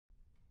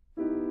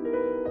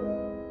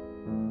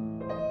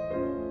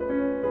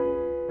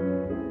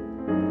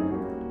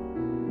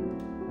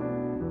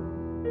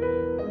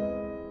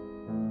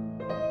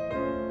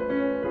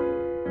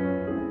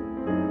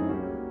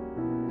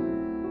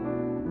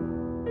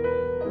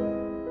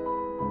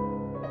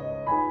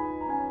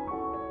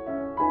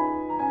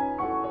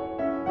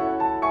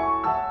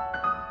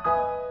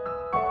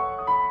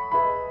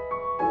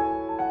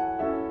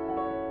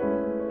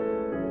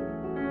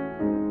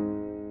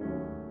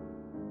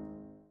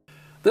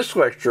This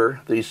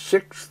lecture, the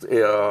sixth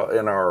in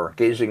our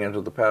Gazing into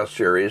the Past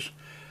series,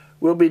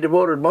 will be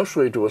devoted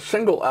mostly to a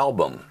single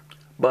album,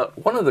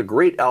 but one of the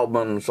great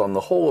albums on the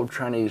whole of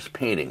Chinese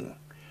painting,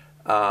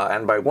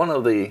 and by one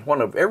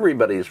of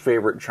everybody's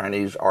favorite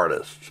Chinese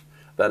artists,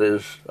 that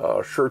is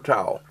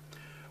Shitao.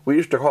 We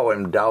used to call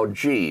him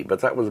Daoji, but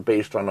that was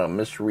based on a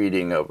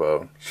misreading of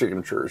a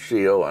signature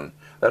seal, and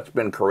that's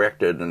been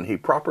corrected, and he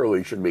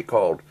properly should be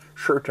called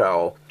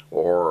Shitao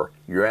or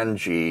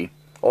Yuanji,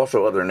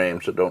 also other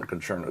names that don't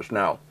concern us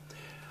now.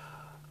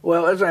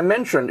 Well, as I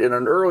mentioned in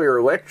an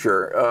earlier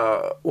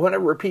lecture,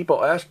 whenever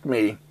people asked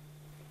me,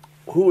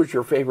 who was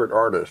your favorite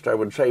artist, I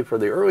would say for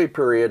the early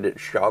period,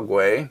 it's Xia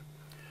Gui.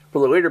 For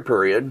the later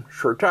period,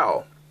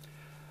 Shitao.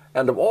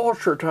 And of all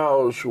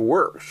Shitao's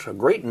works, a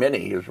great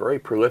many, he was very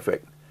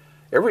prolific,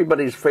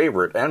 everybody's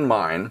favorite, and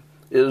mine,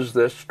 is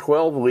this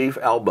 12-leaf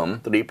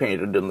album that he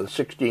painted in the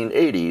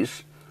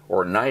 1680s,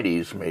 or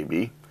 90s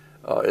maybe.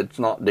 It's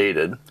not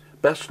dated.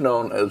 Best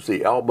known as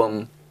the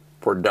album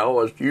for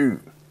Daoist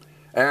Yu.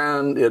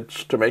 And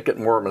it's, to make it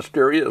more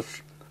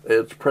mysterious,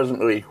 it's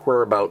presently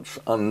whereabouts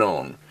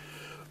unknown.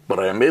 But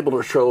I am able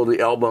to show the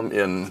album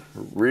in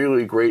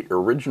really great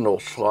original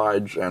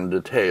slides and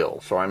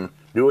detail. So I'm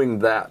doing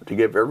that to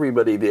give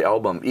everybody the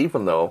album,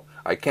 even though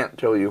I can't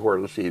tell you where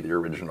to see the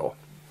original.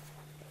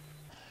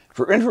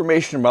 For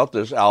information about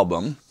this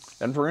album,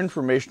 and for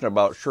information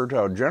about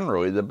Shitao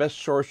generally, the best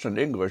source in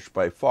English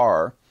by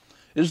far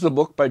is the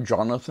book by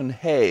Jonathan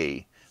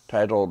Hay,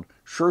 titled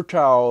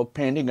Shitao,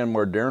 Painting and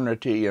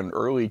Modernity in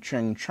Early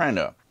Qing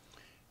China,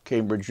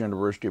 Cambridge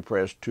University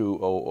Press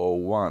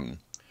 2001.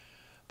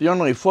 The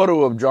only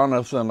photo of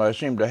Jonathan I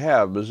seem to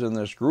have is in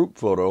this group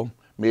photo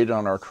made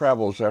on our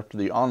travels after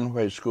the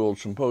Anhui School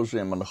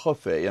Symposium in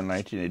Hefei in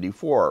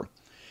 1984.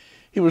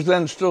 He was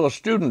then still a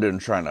student in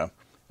China,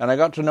 and I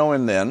got to know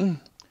him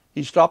then.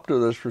 He stopped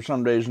with us for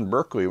some days in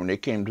Berkeley when he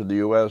came to the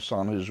U.S.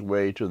 on his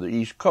way to the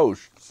East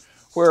Coast,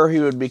 where he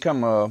would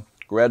become a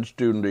grad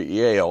student at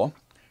Yale,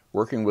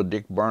 working with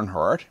Dick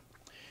Barnhart.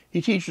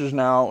 He teaches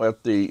now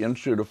at the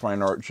Institute of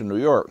Fine Arts in New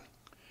York.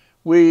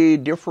 We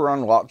differ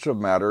on lots of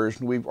matters,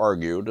 and we've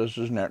argued, as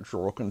is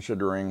natural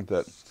considering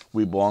that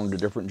we belong to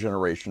different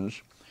generations,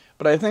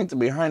 but I think that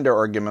behind our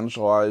arguments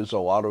lies a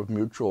lot of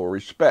mutual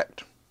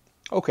respect.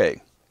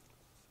 Okay.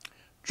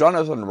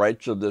 Jonathan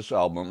writes of this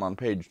album on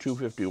page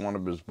 251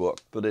 of his book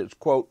that it's,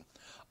 quote,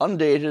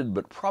 undated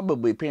but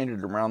probably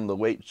painted around the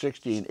late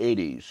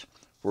 1680s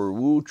for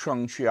Wu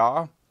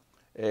Chengxia,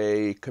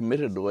 a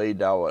committed lay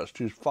Taoist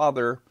whose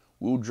father,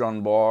 Wu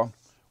Zhanbo,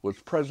 was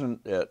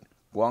present at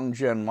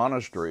Guangzhen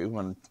Monastery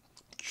when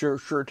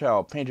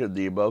Shitao painted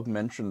the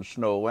above-mentioned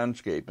snow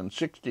landscape in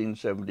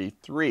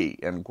 1673,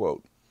 end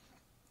quote.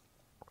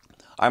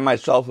 I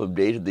myself have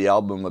dated the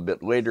album a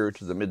bit later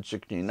to the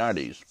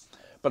mid-1690s,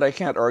 but I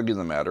can't argue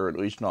the matter, at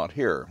least not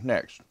here.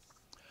 Next.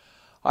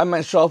 I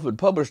myself had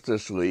published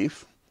this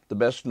leaf, the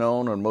best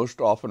known and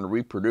most often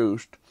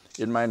reproduced,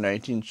 in my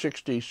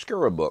 1960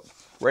 Skira book,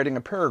 writing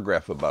a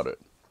paragraph about it.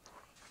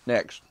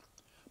 Next.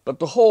 But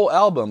the whole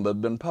album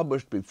had been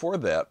published before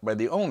that by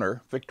the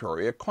owner,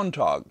 Victoria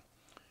Kontag.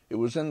 It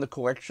was in the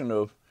collection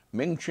of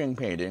Mingqing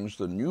paintings,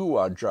 the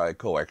Yuanji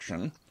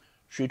collection.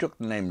 She took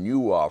the name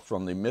Nuwa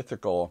from the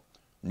mythical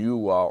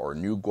Nuwa or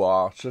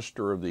Nugua,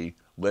 sister of the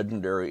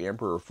legendary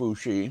Emperor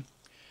Fuxi.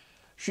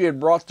 She had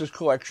brought this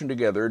collection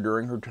together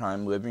during her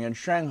time living in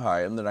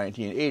Shanghai in the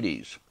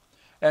 1980s,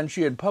 and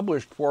she had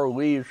published 4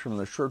 leaves from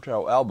the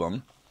Shitao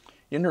album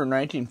in her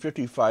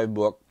 1955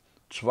 book,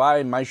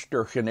 Zwei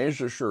Meister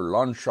Chinesischer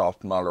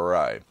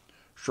Landschaftsmalerei,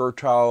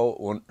 Shitao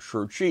und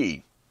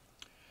Shiqi.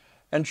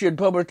 And she had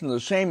published in the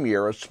same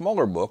year a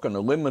smaller book in a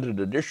limited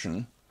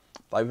edition.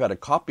 I've had a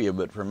copy of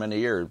it for many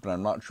years, but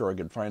I'm not sure I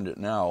could find it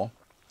now.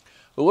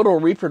 A little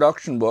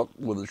reproduction book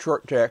with a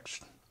short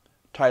text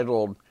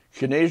titled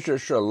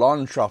Chinesische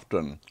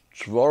Landschaften,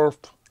 12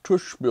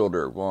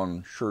 Tuschbilder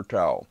von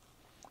Shitao,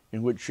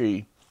 in which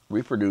she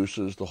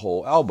reproduces the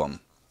whole album.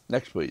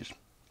 Next, please.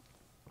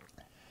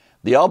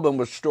 The album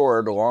was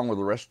stored, along with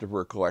the rest of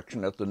her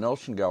collection, at the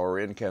Nelson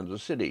Gallery in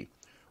Kansas City,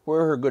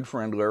 where her good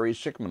friend Larry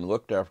Sickman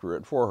looked after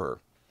it for her.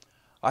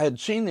 I had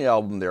seen the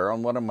album there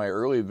on one of my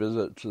early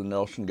visits to the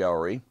Nelson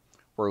Gallery,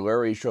 where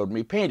Larry showed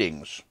me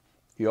paintings.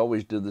 He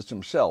always did this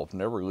himself,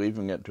 never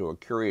leaving it to a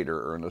curator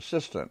or an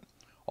assistant,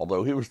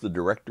 although he was the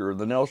director of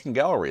the Nelson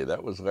Gallery.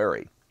 That was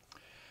Larry.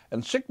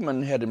 And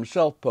Sickman had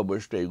himself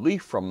published a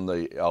leaf from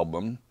the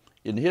album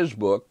in his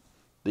book,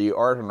 The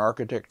Art and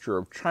Architecture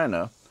of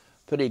China,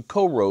 that he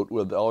co-wrote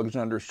with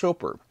Alexander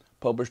Soper,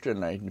 published in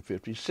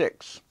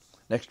 1956.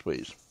 Next,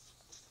 please.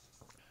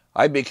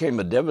 I became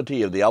a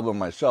devotee of the album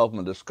myself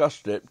and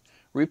discussed it,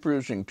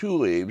 reproducing 2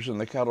 leaves in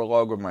the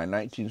catalogue of my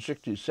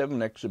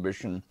 1967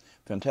 exhibition,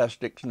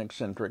 Fantastics and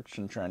Eccentrics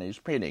in Chinese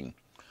Painting.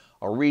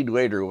 I'll read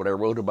later what I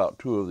wrote about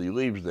 2 of the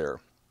leaves there.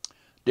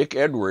 Dick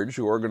Edwards,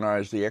 who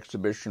organized the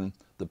exhibition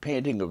The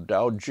Painting of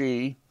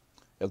Daoji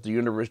at the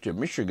University of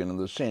Michigan in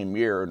the same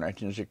year,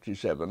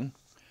 1967,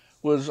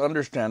 was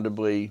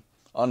understandably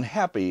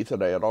unhappy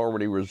that I had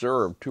already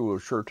reserved 2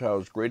 of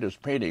Shitao's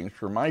greatest paintings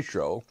for my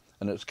show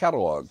and its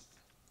catalog.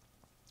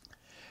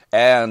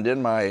 And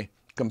in my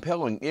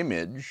compelling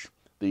image,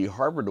 the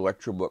Harvard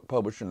lecture book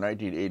published in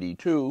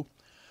 1982,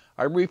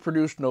 I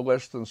reproduced no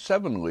less than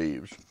 7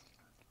 leaves,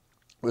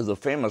 with the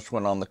famous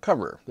one on the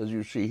cover, as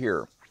you see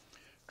here.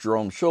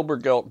 Jerome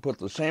Silbergelt put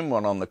the same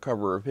one on the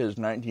cover of his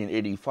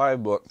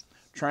 1985 book,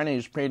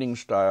 Chinese Painting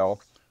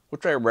Style,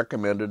 which I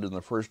recommended in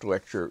the first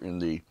lecture in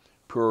the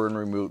Pure and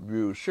Remote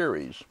View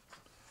series,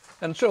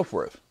 and so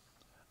forth.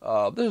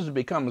 This has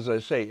become, as I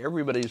say,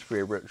 everybody's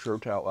favorite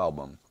Shitao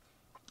album,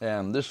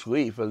 and this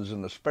leaf is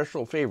an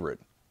especial favorite.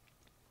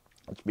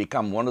 It's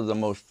become one of the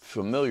most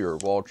familiar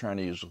of all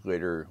Chinese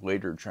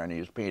later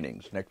Chinese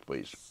paintings. Next,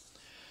 please.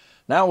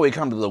 Now we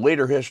come to the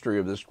later history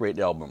of this great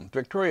album.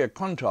 Victoria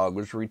Kontag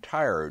was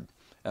retired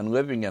and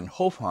living in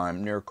Hofheim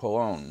near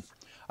Cologne.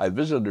 I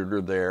visited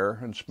her there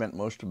and spent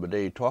most of the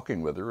day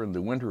talking with her in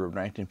the winter of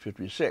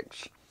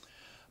 1956.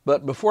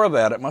 But before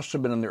that, it must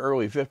have been in the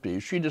early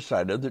 50s, she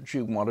decided that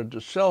she wanted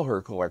to sell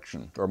her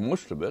collection, or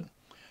most of it,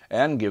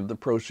 and give the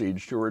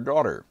proceeds to her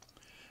daughter.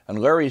 And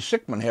Larry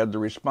Sickman had the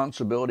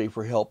responsibility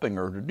for helping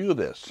her to do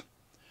this.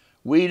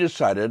 We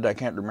decided, I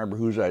can't remember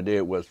whose idea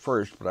it was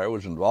first, but I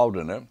was involved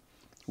in it,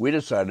 we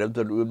decided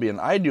that it would be an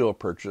ideal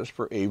purchase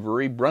for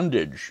Avery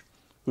Brundage,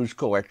 whose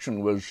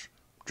collection was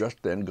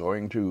just then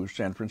going to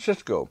San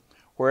Francisco,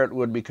 where it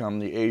would become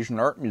the Asian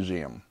Art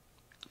Museum.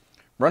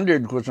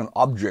 Brundage was an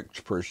objects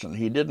person.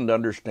 He didn't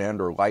understand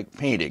or like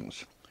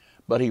paintings,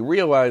 but he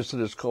realized that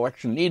his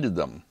collection needed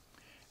them,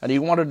 and he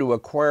wanted to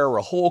acquire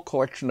a whole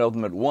collection of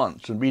them at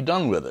once and be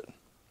done with it.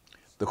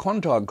 The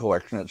Kontag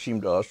collection, it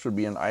seemed to us, would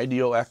be an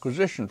ideal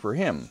acquisition for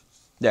him.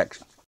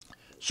 Next.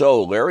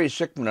 So Larry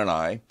Sickman and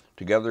I,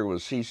 together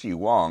with C.C.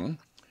 Wang,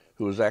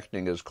 who was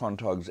acting as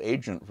Kontag's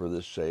agent for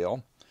this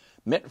sale,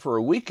 met for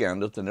a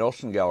weekend at the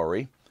Nelson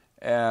Gallery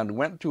and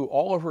went to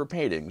all of her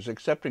paintings,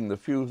 excepting the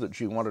few that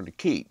she wanted to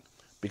keep,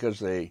 because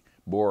they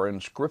bore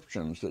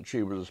inscriptions that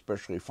she was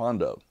especially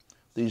fond of.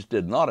 These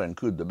did not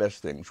include the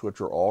best things,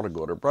 which were all to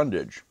go to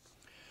Brundage.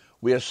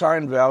 We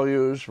assigned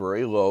values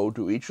very low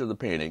to each of the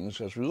paintings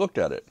as we looked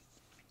at it.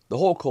 The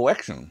whole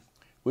collection,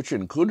 which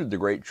included the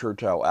great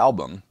Shitao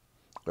album,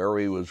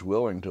 Larry was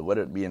willing to let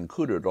it be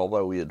included,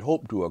 although we had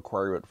hoped to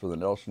acquire it for the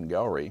Nelson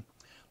Gallery.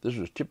 This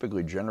was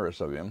typically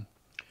generous of him.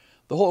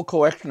 The whole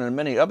collection and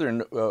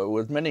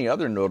with many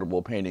other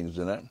notable paintings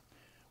in it,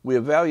 we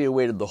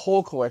evaluated the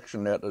whole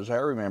collection at, as I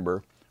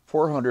remember,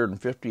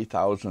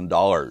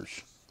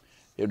 $450,000.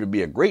 It would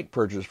be a great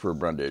purchase for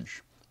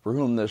Brundage, for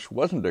whom this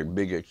wasn't a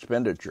big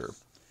expenditure.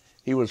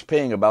 He was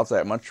paying about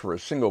that much for a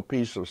single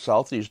piece of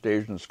Southeast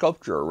Asian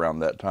sculpture around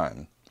that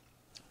time.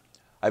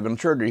 I've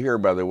inserted here,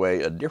 by the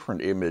way, a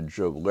different image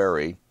of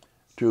Larry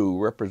to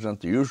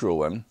represent the usual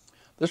one.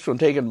 This one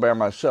taken by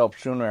myself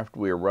soon after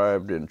we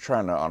arrived in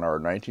China on our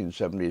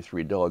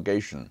 1973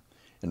 delegation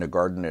in a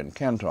garden in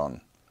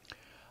Canton.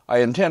 I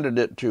intended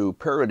it to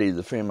parody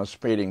the famous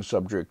painting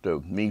subject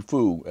of Mi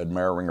Fu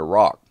admiring a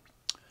rock.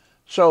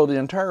 So the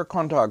entire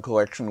Kontag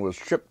collection was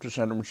shipped to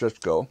San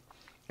Francisco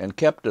and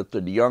kept at the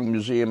De Young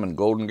Museum in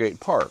Golden Gate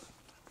Park,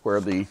 where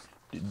the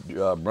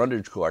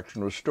Brundage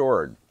collection was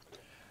stored,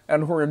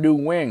 and where a new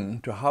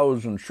wing to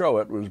house and show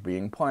it was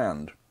being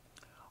planned.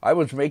 I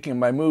was making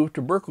my move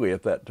to Berkeley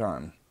at that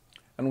time,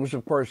 and was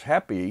of course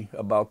happy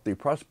about the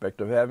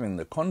prospect of having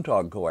the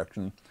Kontag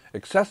collection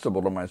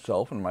accessible to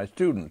myself and my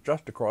students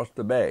just across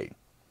the bay.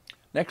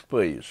 Next,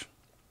 please.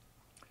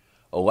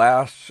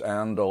 Alas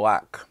and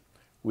alack,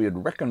 we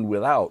had reckoned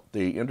without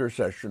the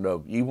intercession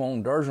of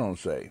Yvon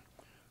d'Argenset,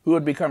 who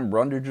had become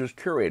Brundage's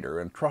curator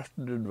and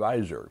trusted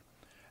advisor,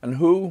 and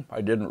who,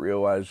 I didn't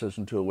realize this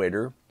until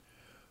later,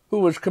 who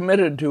was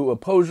committed to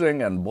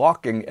opposing and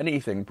blocking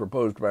anything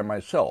proposed by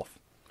myself,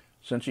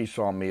 since he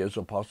saw me as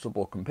a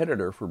possible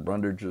competitor for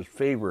Brundage's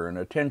favor and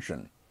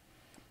attention.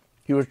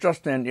 He was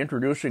just then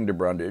introducing to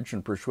Brundage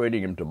and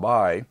persuading him to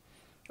buy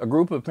a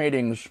group of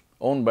paintings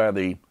owned by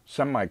the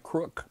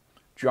semi-crook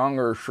Jean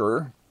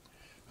Herscher,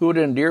 who had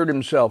endeared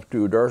himself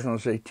to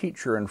d'Argenset's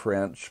teacher in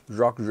France,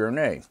 Jacques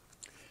Gernet.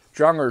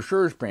 Jean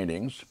Herscher's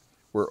paintings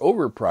were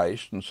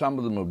overpriced and some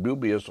of them of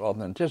dubious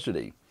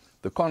authenticity.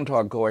 The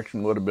Kontag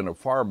collection would have been a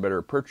far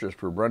better purchase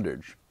for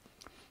Brundage.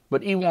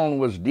 But Yvon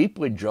was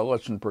deeply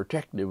jealous and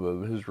protective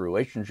of his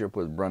relationship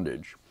with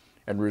Brundage,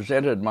 and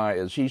resented my,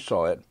 as he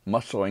saw it,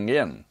 muscling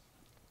in.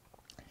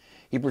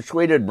 He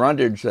persuaded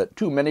Brundage that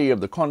too many of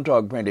the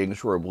Kontag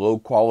paintings were of low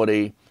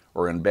quality,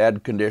 or in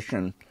bad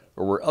condition,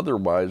 or were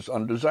otherwise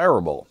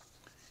undesirable.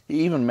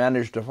 He even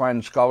managed to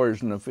find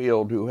scholars in the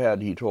field who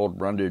had, he told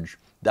Brundage,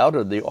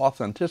 doubted the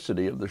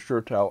authenticity of the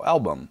Shitao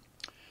album.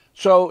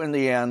 So, in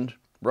the end,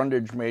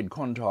 Brundage made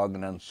Kontag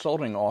an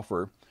insulting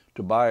offer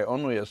to buy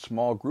only a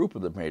small group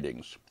of the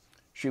paintings.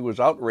 She was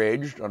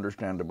outraged,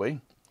 understandably,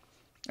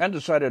 and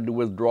decided to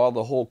withdraw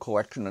the whole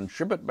collection and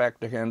ship it back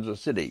to Kansas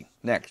City.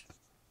 Next.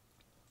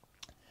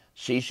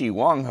 C.C.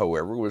 Wang,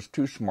 however, was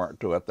too smart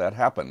to let that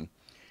happen.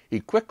 He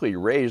quickly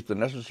raised the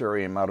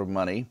necessary amount of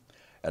money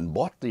and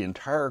bought the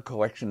entire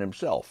collection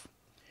himself.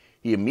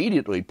 He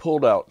immediately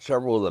pulled out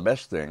several of the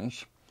best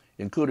things,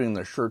 including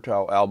the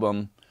Shitao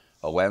album,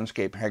 a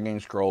landscape hanging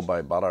scroll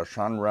by Bada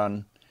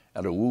Shanran,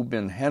 and a Wu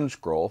Bin hen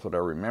scroll that I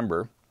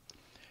remember,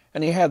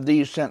 and he had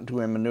these sent to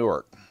him in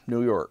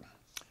New York.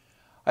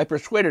 I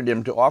persuaded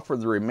him to offer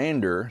the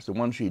remainder, the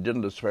ones he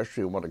didn't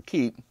especially want to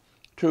keep,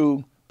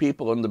 to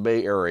people in the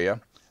Bay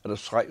Area at a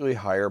slightly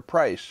higher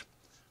price,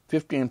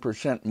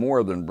 15%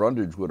 more than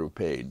Brundage would have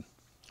paid.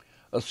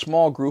 A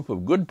small group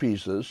of good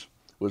pieces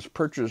was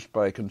purchased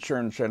by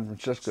concerned San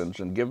Franciscans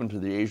and given to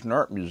the Asian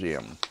Art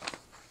Museum.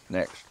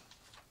 Next.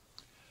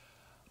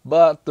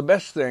 But the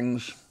best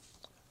things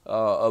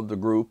of the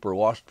group were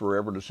lost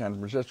forever to San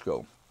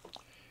Francisco.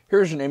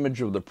 Here's an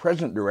image of the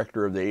present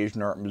director of the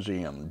Asian Art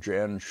Museum,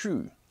 Jan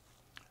Xu,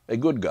 a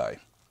good guy.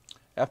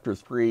 After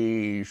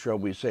 3, shall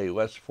we say,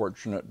 less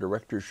fortunate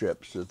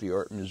directorships that the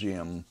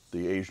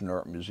Asian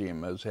Art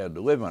Museum has had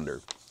to live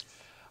under.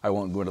 I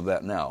won't go into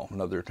that now,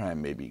 another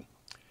time maybe.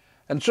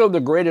 And so the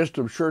greatest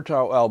of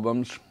Shitao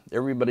albums,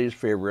 everybody's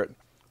favorite,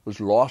 was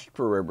lost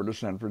forever to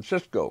San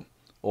Francisco,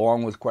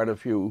 along with quite a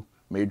few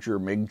major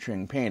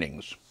Ming-Ching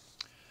paintings.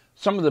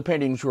 Some of the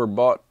paintings were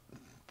bought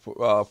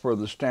for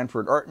the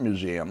Stanford Art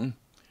Museum.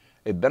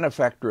 A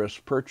benefactress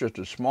purchased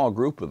a small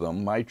group of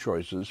them, my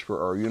choices,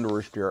 for our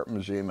University Art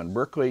Museum in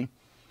Berkeley,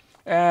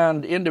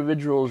 and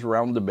individuals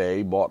around the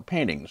Bay bought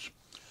paintings.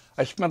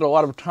 I spent a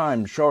lot of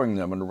time showing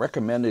them and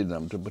recommending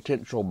them to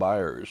potential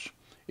buyers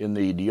in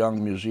the De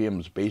Young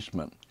Museum's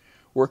basement,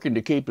 working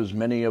to keep as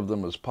many of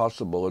them as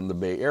possible in the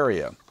Bay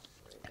Area.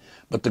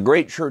 But the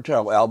great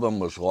Shitao album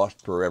was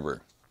lost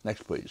forever.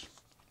 Next, please.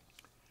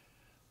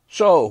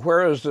 So,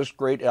 where is this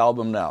great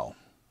album now?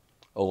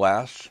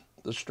 Alas,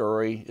 the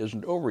story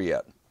isn't over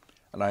yet,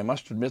 and I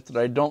must admit that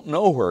I don't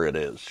know where it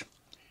is.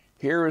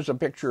 Here is a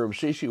picture of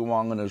C.C.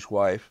 Wang and his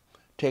wife,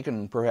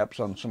 taken perhaps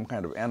on some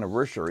kind of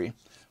anniversary,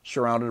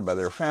 surrounded by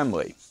their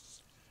family.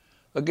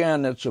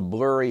 Again, it's a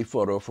blurry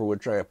photo for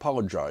which I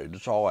apologize.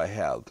 It's all I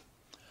have.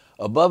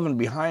 Above and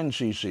behind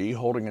C.C.,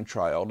 holding a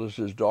child, is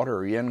his daughter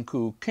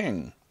Yanku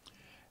King,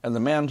 and the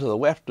man to the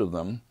left of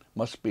them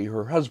must be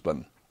her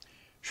husband.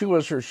 She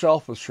was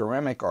herself a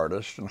ceramic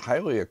artist and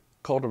highly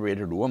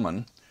cultivated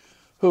woman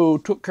who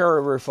took care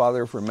of her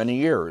father for many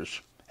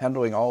years,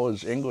 handling all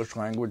his English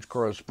language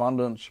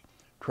correspondence,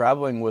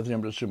 traveling with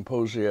him to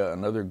symposia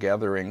and other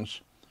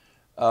gatherings,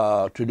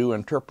 to do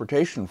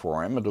interpretation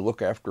for him and to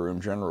look after him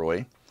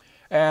generally,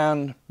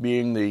 and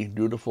being the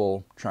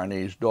dutiful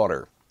Chinese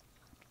daughter.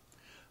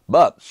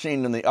 But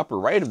seen in the upper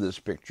right of this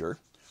picture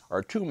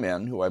are two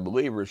men who I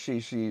believe are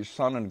C.C.'s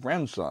son and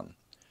grandson.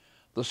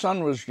 The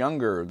son was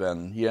younger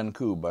than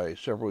Yanku by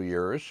several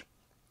years,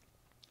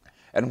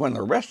 and when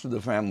the rest of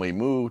the family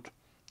moved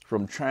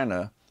from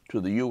China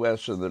to the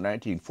U.S. in the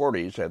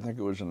 1940s, I think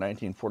it was in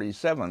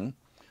 1947,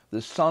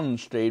 the son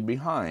stayed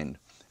behind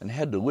and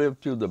had to live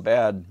through the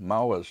bad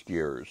Maoist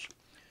years.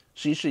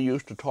 C.C.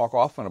 used to talk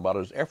often about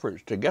his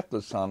efforts to get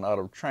the son out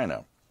of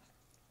China,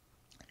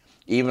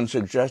 even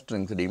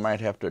suggesting that he might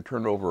have to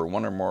turn over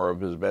one or more of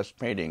his best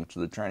paintings to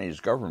the Chinese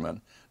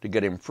government to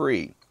get him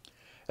free.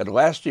 At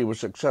last he was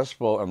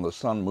successful, and the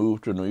son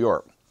moved to New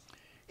York.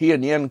 He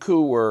and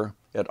Yanku were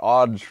at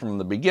odds from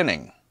the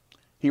beginning.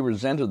 He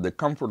resented the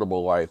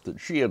comfortable life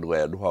that she had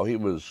led while he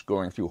was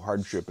going through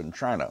hardship in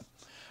China.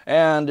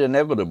 And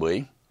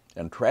inevitably,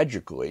 and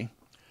tragically,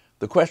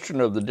 the question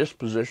of the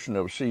disposition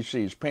of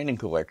C.C.'s painting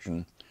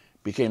collection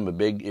became a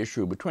big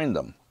issue between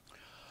them.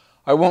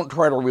 I won't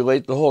try to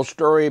relate the whole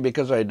story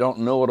because I don't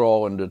know it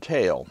all in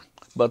detail,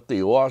 but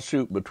the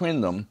lawsuit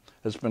between them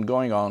has been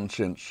going on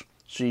since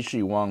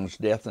C.C. Wang's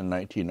death in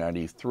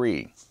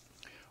 1993.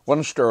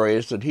 One story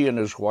is that he and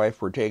his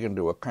wife were taken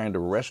to a kind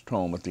of rest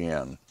home at the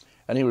end,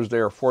 and he was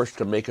there forced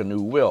to make a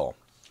new will,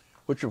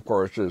 which of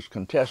course is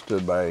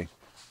contested by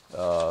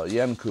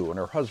Yanku and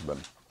her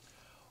husband.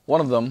 One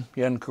of them,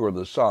 Yanku or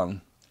the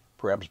son,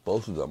 perhaps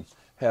both of them,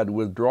 had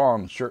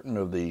withdrawn certain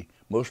of the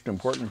most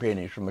important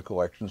paintings from the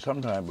collection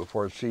sometime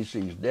before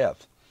C.C.'s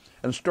death,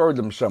 and stored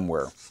them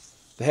somewhere.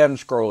 The hand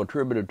scroll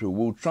attributed to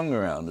Wu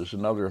Chengran is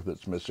another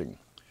that's missing.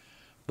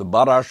 The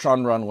Bada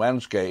Shanran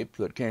landscape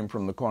that came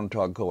from the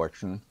Kontag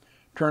collection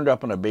turned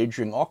up in a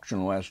Beijing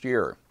auction last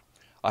year.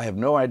 I have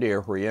no idea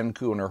where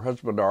Yanku and her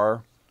husband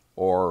are,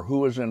 or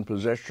who is in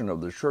possession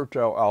of the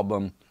Shitao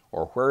album,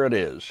 or where it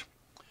is.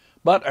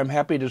 But I'm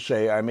happy to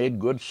say I made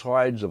good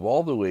slides of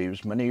all the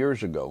leaves many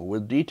years ago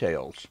with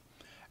details,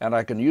 and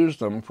I can use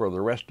them for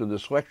the rest of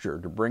this lecture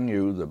to bring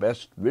you the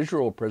best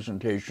visual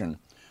presentation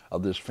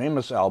of this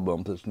famous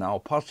album that's now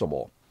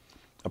possible.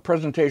 A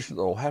presentation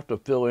that will have to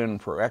fill in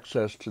for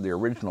access to the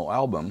original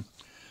album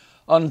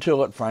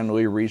until it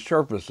finally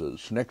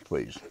resurfaces. Next,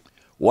 please.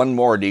 One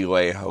more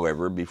delay,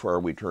 however, before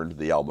we turn to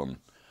the album.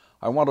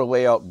 I want to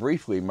lay out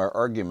briefly my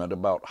argument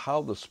about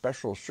how the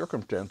special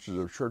circumstances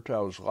of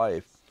Shitao's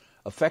life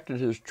affected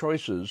his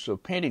choices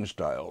of painting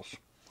styles.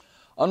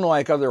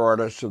 Unlike other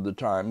artists of the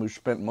time who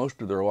spent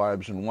most of their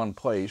lives in one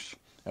place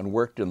and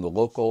worked in the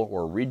local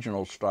or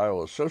regional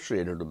style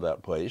associated with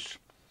that place,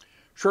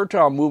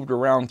 Shitao moved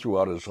around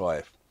throughout his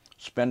life,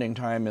 spending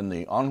time in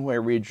the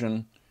Anhui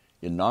region,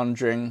 in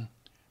Nanjing,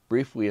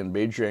 briefly in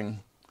Beijing,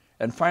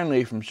 and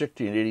finally from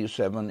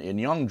 1687 in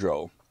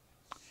Yangzhou.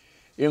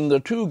 In the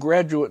 2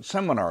 graduate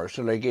seminars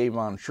that I gave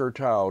on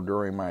Shitao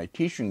during my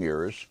teaching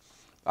years,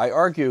 I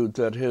argued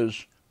that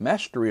his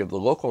mastery of the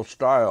local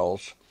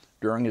styles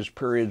during his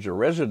periods of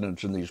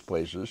residence in these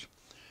places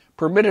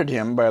permitted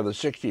him by the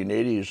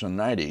 1680s and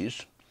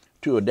 90s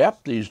to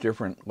adapt these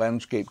different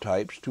landscape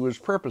types to his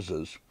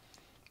purposes,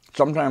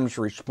 sometimes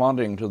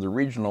responding to the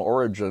regional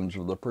origins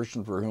of the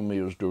person for whom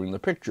he was doing the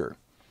picture.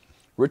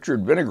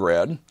 Richard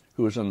Vinograd,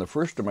 who was in the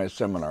first of my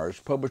seminars,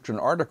 published an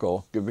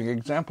article giving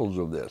examples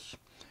of this,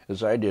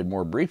 as I did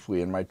more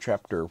briefly in my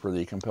chapter for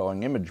the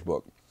Compelling Image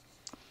book.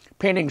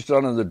 Paintings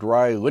done in the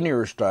dry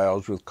linear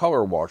styles with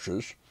color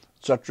washes,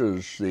 such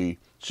as the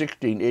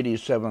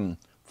 1687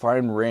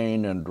 Fine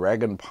Rain and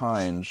Dragon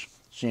Pines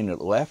seen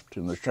at left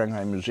in the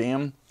Shanghai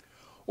Museum,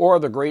 or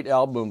the great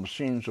album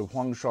Scenes of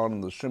Huangshan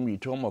in the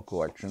Sumitomo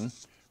collection,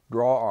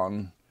 draw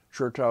on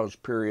Shitao's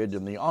period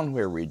in the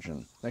Anhui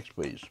region. Next,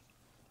 please.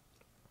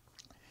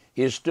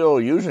 He is still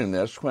using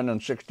this when in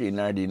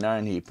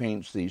 1699 he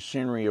paints the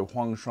Scenery of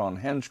Huangshan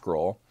hand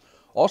scroll,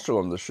 also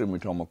in the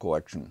Sumitomo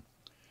collection.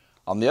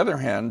 On the other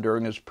hand,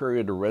 during his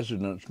period of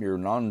residence near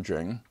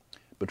Nanjing,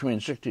 between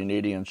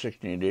 1680 and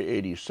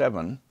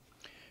 1687,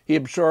 he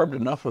absorbed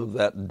enough of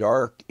that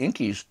dark,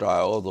 inky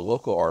style of the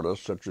local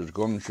artists such as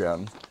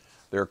Gongxian,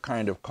 their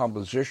kind of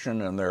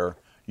composition and their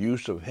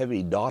use of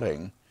heavy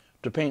dotting,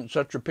 to paint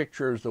such a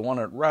picture as the one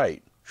at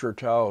right,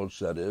 Shitao's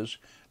that is,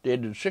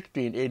 dated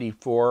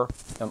 1684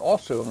 and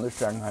also in the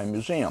Shanghai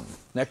Museum.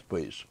 Next,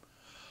 please.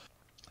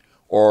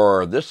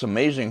 Or this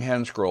amazing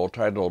hand scroll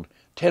titled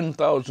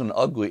 10,000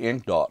 Ugly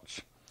Ink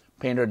Dots,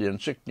 painted in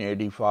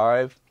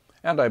 1685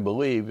 and I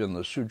believe in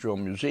the Suzhou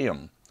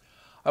Museum.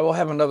 I will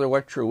have another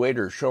lecture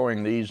later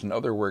showing these and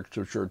other works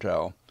of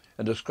Shitao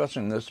and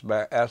discussing this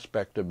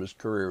aspect of his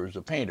career as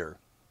a painter.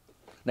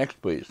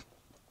 Next, please.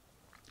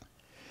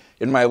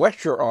 In my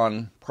lecture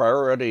on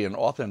priority and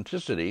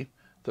authenticity,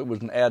 that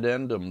was an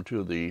addendum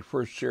to the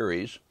first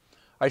series,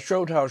 I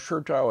showed how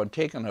Shitao had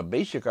taken a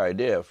basic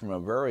idea from a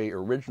very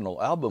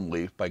original album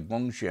leaf by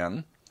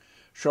Gongxian,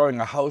 showing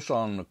a house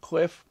on a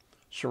cliff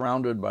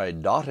surrounded by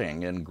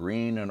dotting in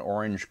green and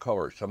orange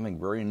colors, something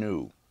very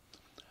new,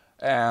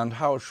 and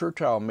how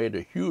Shitao made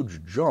a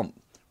huge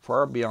jump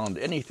far beyond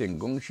anything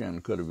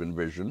Gongxian could have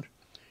envisioned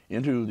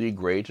into the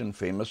great and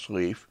famous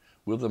leaf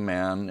with a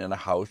man in a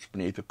house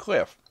beneath a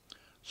cliff.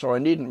 So I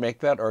needn't make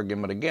that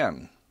argument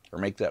again, or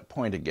make that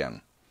point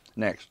again.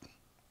 Next.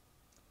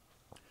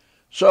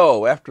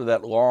 So, after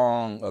that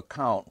long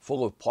account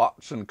full of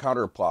plots and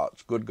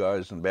counterplots, good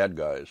guys and bad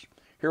guys,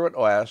 here at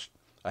last,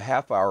 a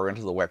half hour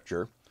into the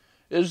lecture,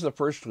 is the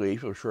first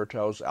leaf of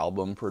Shitao's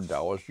album for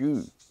Daoist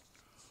Yu.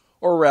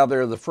 Or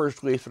rather, the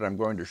first leaf that I'm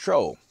going to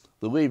show.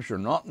 The leaves are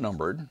not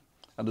numbered,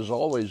 and as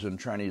always in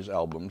Chinese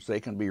albums, they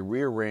can be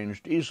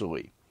rearranged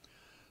easily,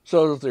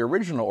 so that the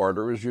original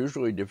order is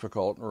usually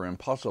difficult or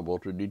impossible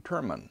to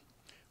determine,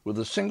 with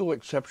the single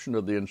exception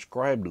of the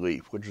inscribed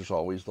leaf, which is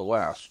always the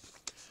last.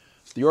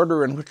 The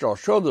order in which I'll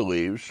show the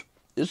leaves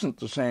isn't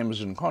the same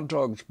as in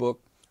Kontag's book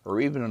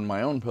or even in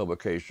my own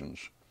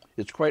publications.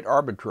 It's quite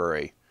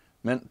arbitrary,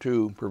 meant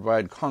to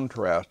provide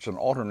contrasts and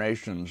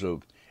alternations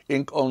of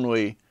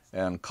ink-only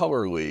and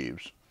color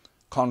leaves,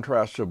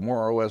 contrasts of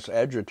more or less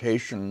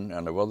agitation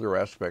and of other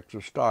aspects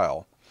of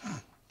style.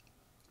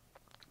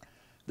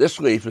 This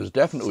leaf is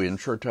definitely in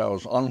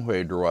Shitao's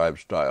Anhui-derived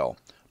style,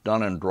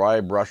 done in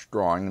dry brush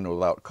drawing and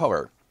without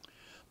color.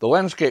 The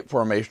landscape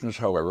formations,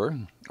 however,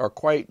 are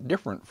quite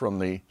different from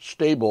the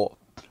stable,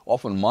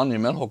 often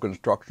monumental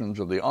constructions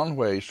of the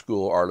Anhui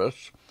school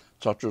artists,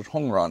 such as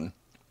Hongran.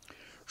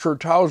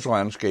 Shitao's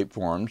landscape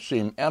forms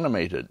seem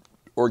animated,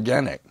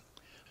 organic.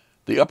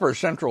 The upper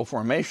central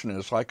formation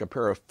is like a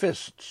pair of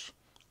fists,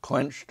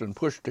 clenched and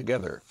pushed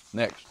together.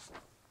 Next.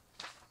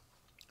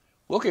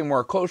 Looking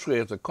more closely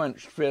at the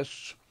clenched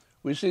fists,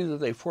 we see that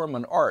they form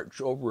an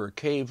arch over a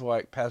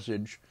cave-like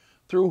passage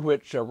through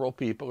which several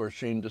people are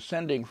seen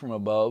descending from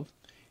above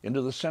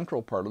into the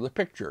central part of the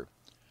picture.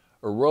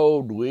 A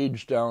road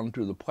leads down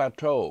to the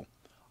plateau,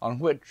 on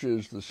which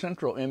is the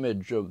central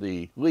image of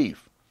the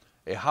leaf,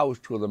 a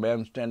house with a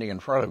man standing in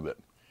front of it.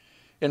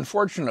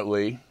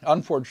 Unfortunately,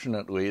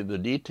 the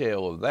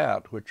detail of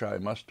that which I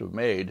must have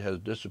made has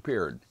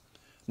disappeared.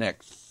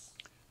 Next.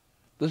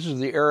 This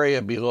is the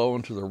area below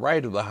and to the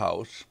right of the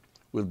house,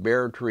 with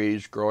bare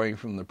trees growing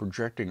from the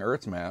projecting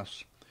earth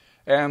mass,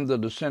 and the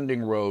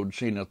descending road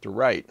seen at the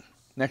right.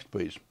 Next,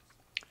 please.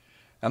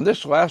 And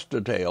this last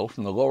detail,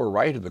 from the lower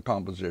right of the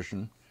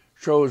composition,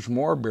 shows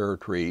more bare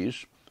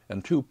trees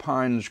and 2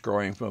 pines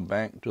growing from a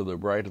bank to the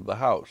right of the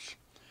house.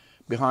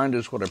 Behind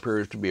is what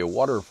appears to be a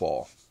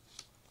waterfall.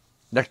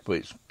 Next,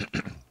 please.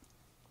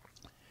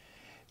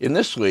 In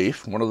this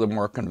leaf, one of the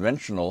more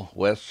conventional,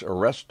 less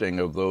arresting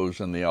of those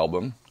in the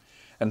album,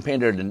 and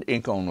painted in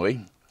ink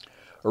only,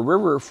 a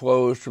river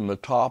flows from the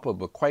top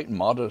of a quite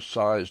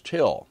modest-sized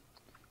hill,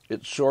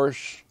 its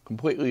source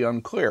completely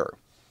unclear,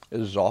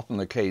 as is often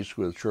the case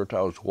with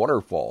Shitao's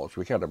waterfalls.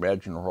 We can't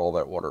imagine where all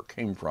that water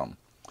came from.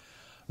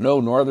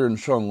 No northern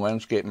Song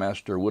landscape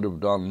master would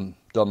have done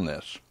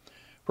this.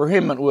 For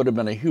him, it would have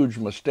been a huge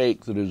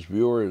mistake that his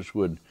viewers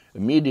would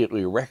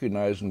immediately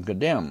recognize and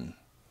condemn.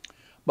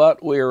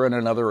 But we are in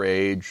another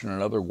age and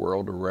another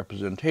world of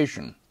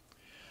representation.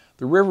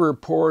 The river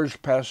pours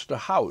past a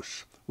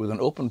house with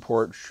an open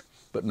porch,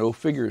 but no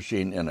figure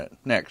seen in it.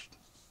 Next.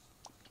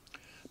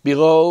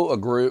 Below, a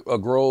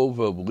grove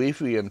of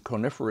leafy and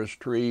coniferous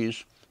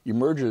trees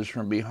emerges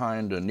from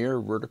behind a near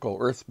vertical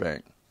earth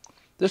bank.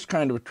 This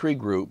kind of tree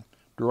group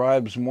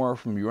derives more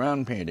from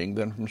Yuan painting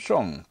than from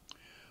Song.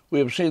 We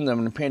have seen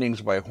them in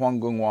paintings by Huang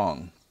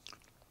Gongwang.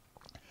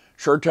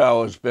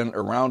 Shitao has been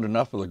around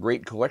enough of the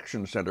great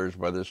collection centers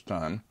by this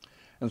time,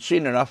 and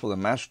seen enough of the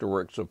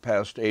masterworks of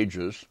past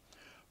ages,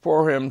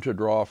 for him to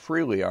draw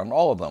freely on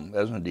all of them,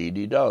 as indeed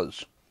he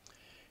does.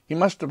 He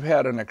must have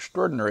had an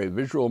extraordinary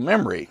visual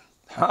memory.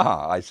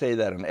 I say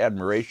that in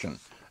admiration,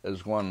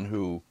 as one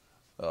who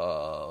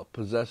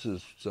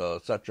possesses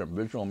such a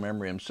visual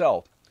memory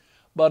himself,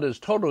 but is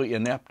totally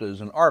inept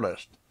as an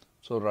artist,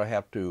 so that I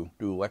have to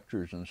do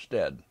lectures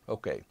instead.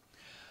 Okay.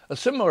 A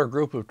similar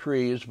group of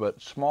trees,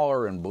 but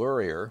smaller and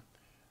blurrier,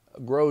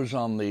 grows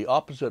on the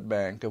opposite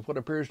bank of what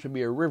appears to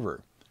be a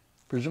river,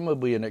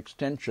 presumably an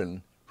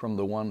extension from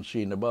the one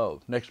seen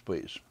above. Next,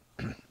 please.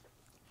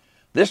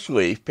 This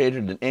leaf,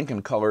 painted in ink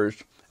and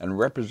colors and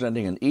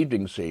representing an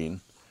evening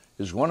scene,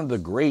 is one of the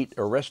great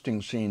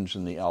arresting scenes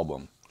in the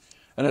album,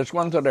 and it's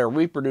one that I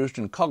reproduced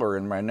in color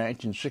in my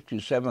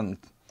 1967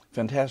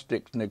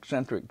 Fantastics and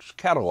Eccentrics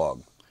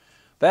catalog.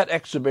 That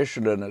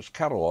exhibition and its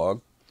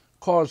catalog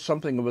caused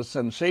something of a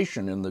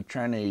sensation in the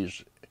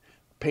Chinese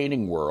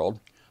painting world,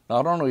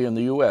 not only in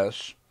the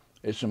U.S.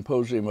 A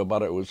symposium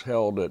about it was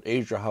held at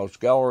Asia House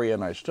Gallery,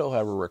 and I still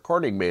have a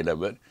recording made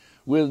of it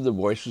with the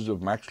voices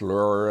of Max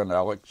Luhr and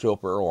Alex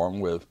Silper,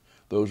 along with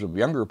those of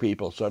younger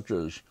people such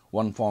as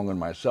Wen Fong and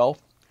myself,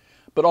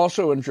 but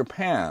also in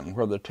Japan,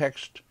 where the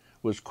text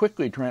was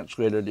quickly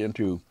translated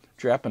into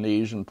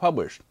Japanese and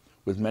published,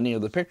 with many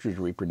of the pictures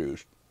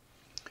reproduced.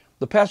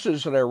 The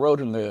passage that I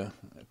wrote in the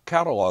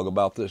catalog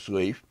about this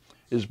leaf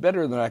is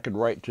better than I could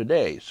write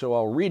today, so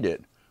I'll read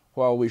it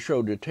while we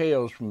show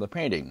details from the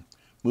painting,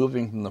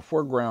 moving from the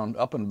foreground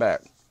up and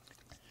back.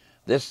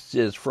 This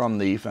is from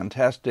the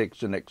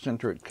Fantastics and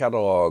Eccentric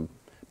catalog,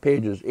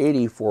 pages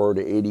 84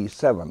 to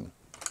 87,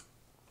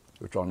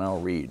 which I'll now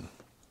read.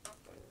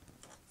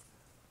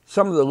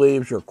 Some of the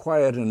leaves are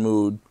quiet in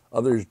mood,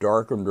 others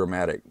dark and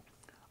dramatic.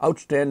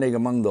 Outstanding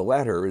among the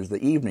latter is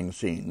the evening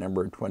scene,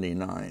 number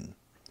 29,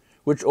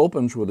 which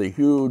opens with a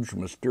huge,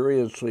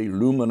 mysteriously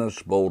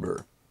luminous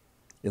boulder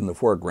in the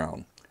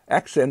foreground,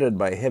 accented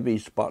by heavy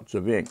spots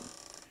of ink.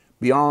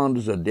 Beyond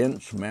is a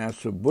dense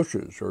mass of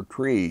bushes or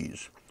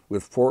trees,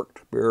 with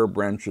forked, bare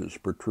branches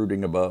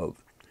protruding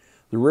above.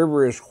 The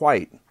river is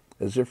white,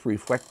 as if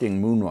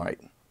reflecting moonlight.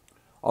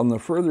 On the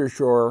further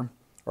shore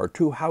are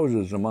two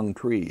houses among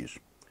trees.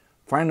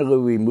 Finally,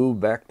 we move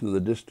back to the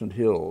distant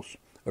hills,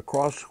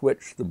 across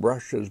which the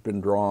brush has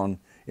been drawn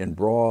in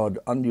broad,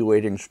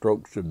 undulating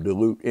strokes of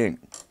dilute ink.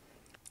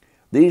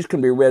 These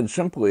can be read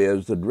simply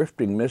as the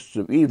drifting mists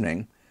of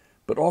evening,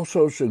 but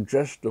also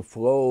suggest a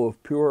flow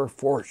of pure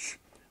force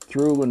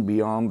through and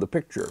beyond the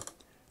picture,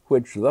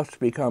 which thus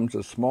becomes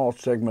a small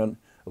segment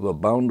of a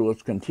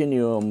boundless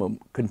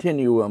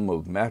continuum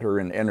of matter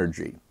and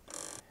energy.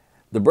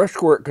 The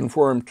brushwork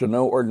conforms to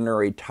no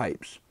ordinary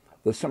types.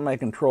 The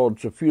semi-controlled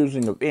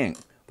suffusing of ink,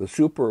 the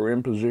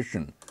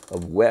superimposition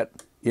of wet,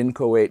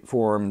 inchoate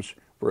forms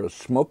for a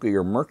smoky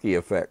or murky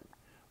effect,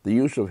 the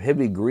use of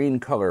heavy green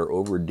color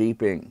over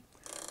deep ink,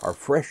 are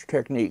fresh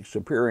techniques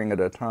appearing at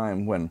a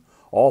time when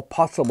all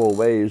possible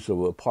ways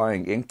of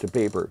applying ink to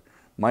paper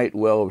might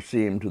well have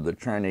seemed to the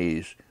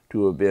Chinese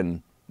to have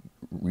been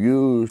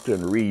used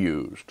and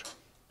reused.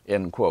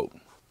 End quote.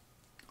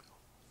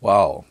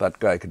 Wow, that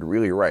guy could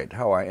really write.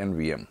 How I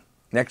envy him.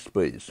 Next,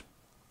 please.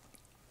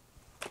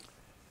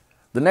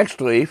 The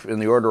next leaf, in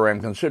the order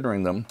I'm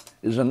considering them,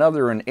 is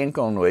another in ink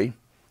only,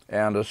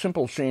 and a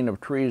simple scene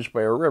of trees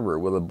by a river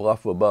with a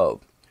bluff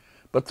above.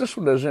 But this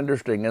one is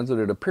interesting in that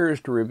it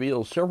appears to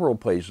reveal several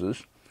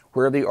places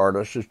where the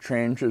artist has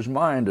changed his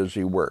mind as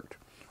he worked,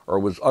 or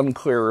was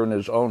unclear in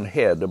his own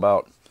head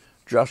about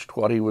just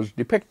what he was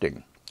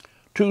depicting.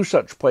 Two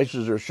such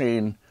places are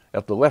seen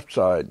at the left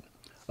side.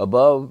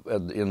 Above,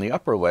 in the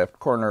upper left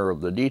corner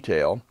of the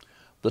detail,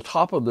 the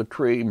top of the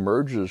tree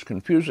merges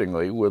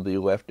confusingly with the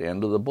left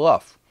end of the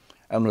bluff,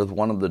 and with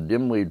one of the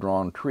dimly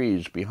drawn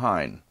trees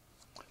behind.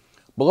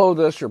 Below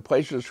this are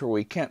places where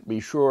we can't be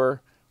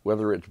sure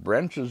whether it's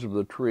branches of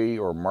the tree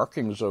or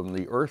markings on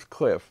the earth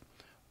cliff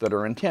that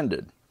are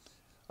intended.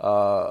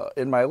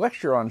 In my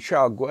lecture on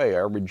Xia Gui, I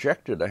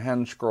rejected a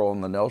hand scroll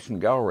in the Nelson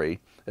Gallery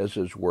as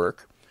his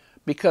work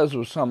because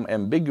of some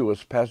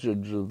ambiguous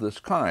passage of this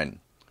kind.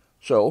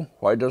 So,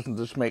 why doesn't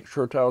this make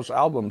Shitao's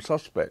album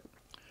suspect?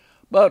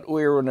 But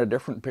we are in a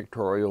different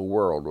pictorial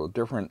world with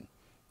different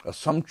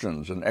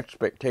assumptions and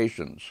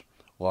expectations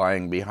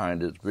lying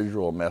behind its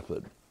visual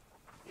method.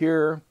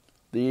 Here,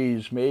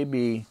 these may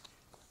be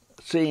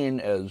seen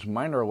as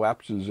minor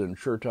lapses in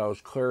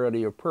Shitao's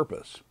clarity of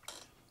purpose.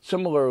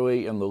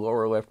 Similarly, in the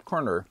lower left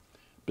corner,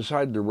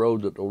 beside the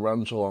road that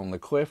runs along the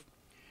cliff,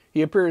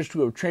 he appears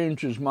to have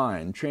changed his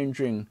mind,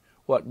 changing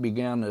what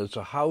began as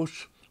a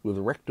house with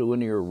a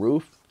rectilinear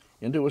roof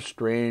into a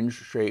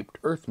strange-shaped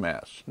earth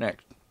mass.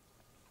 Next.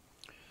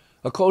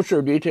 A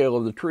closer detail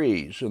of the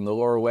trees. In the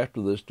lower left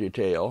of this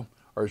detail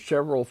are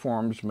several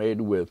forms made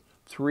with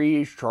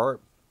 3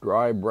 sharp,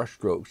 dry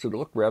brushstrokes that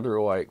look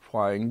rather like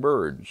flying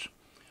birds.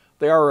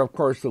 They are, of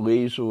course, the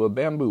leaves of a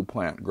bamboo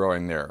plant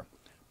growing there,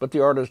 but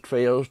the artist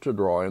fails to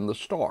draw in the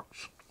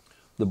stalks.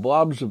 The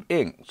blobs of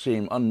ink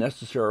seem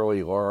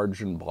unnecessarily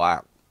large and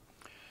black,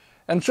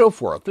 and so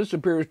forth. This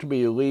appears to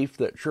be a leaf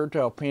that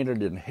Shitao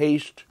painted in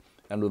haste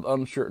and with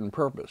uncertain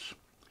purpose.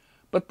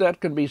 But that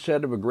can be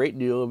said of a great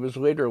deal of his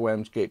later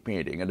landscape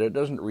painting, and it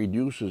doesn't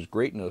reduce his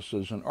greatness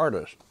as an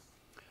artist.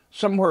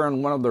 Somewhere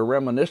in one of the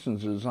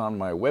reminiscences on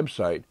my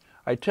website,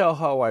 I tell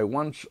how I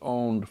once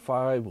owned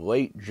 5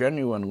 late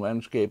genuine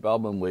landscape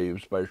album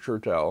leaves by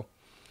Shitao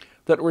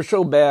that were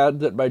so bad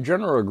that by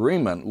general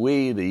agreement,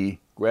 we, the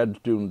grad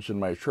students in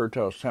my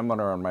Shitao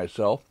seminar and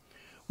myself,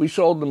 we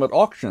sold them at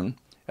auction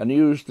and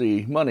used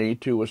the money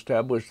to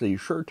establish the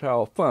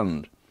Shitao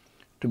Fund,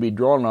 to be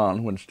drawn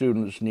on when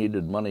students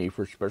needed money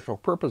for special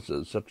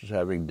purposes, such as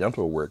having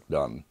dental work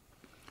done.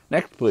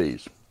 Next,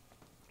 please.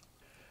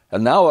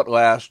 And now at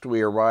last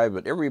we arrive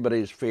at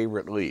everybody's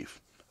favorite leaf,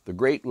 the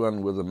great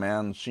one with a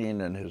man seen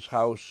in his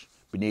house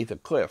beneath a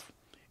cliff,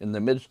 in the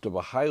midst of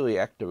a highly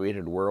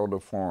activated world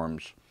of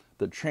forms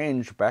that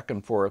change back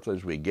and forth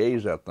as we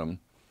gaze at them,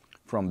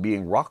 from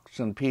being rocks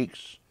and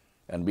peaks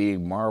and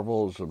being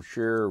marvels of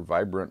sheer,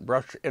 vibrant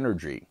brush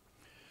energy.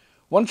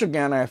 Once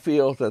again, I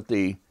feel that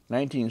the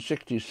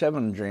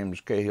 1967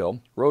 James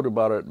Cahill wrote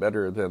about it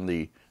better than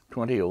the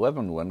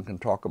 2011 one can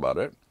talk about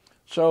it,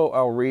 so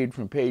I'll read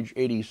from page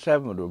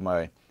 87 of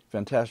my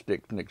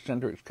Fantastic and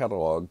Eccentrics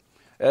catalog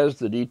as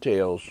the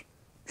details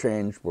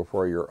change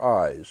before your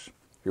eyes.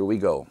 Here we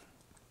go.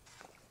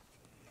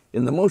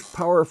 In the most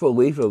powerful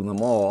leaf of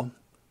them all,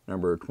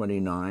 number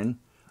 29,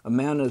 a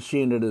man is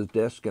seen at his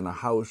desk in a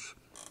house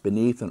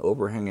beneath an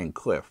overhanging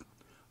cliff.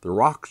 The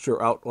rocks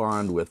are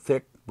outlined with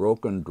thick,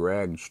 broken,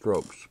 dragged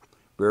strokes,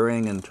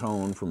 varying in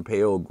tone from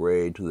pale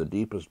gray to the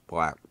deepest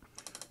black,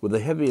 with the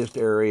heaviest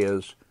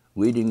areas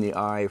leading the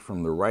eye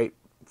from the right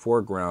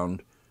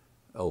foreground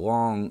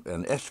along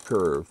an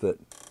S-curve that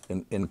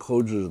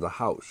encloses the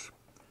house.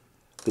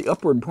 The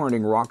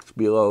upward-pointing rocks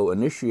below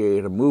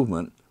initiate a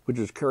movement which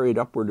is carried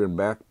upward and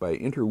back by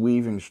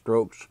interweaving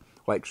strokes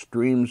like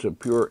streams of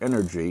pure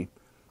energy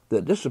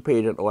that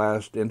dissipate at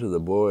last into the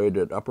void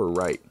at upper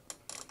right.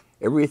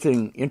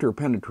 Everything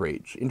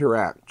interpenetrates,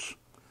 interacts.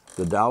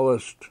 The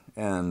Daoist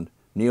and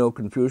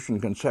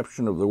Neo-Confucian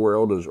conception of the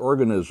world as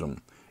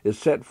organism is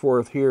set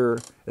forth here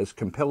as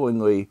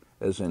compellingly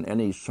as in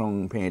any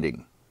Song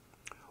painting.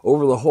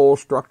 Over the whole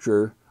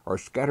structure are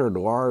scattered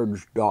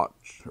large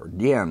dots, or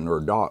dian, or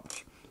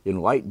dots, in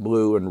light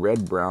blue and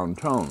red-brown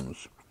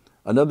tones,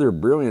 another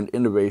brilliant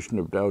innovation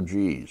of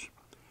Daoji's.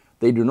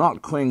 They do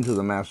not cling to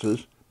the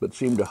masses, but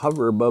seem to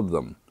hover above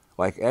them,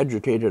 like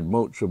agitated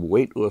motes of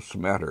weightless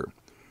matter,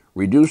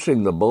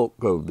 reducing the bulk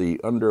of the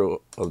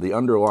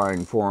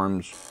underlying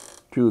forms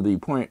to the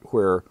point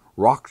where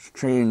rocks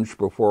change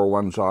before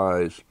one's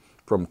eyes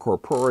from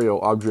corporeal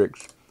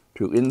objects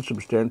to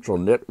insubstantial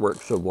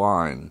networks of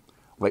line,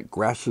 like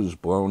grasses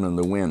blown in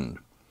the wind.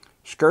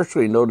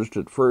 Scarcely noticed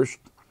at first,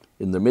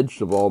 in the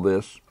midst of all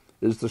this,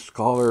 is the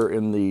scholar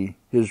in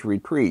his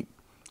retreat,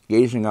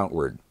 gazing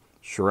outward,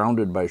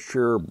 surrounded by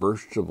sheer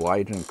bursts of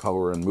light and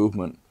color and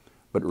movement,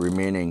 but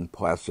remaining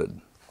placid.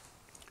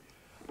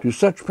 To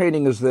such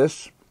painting as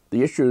this,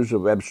 the issues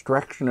of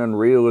abstraction and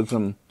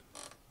realism,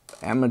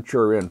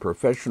 amateur and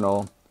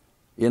professional,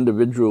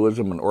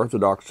 individualism and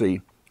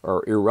orthodoxy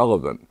are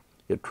irrelevant.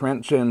 It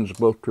transcends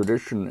both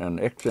tradition and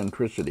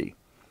eccentricity.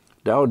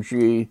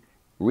 Daoji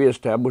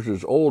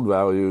reestablishes old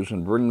values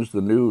and brings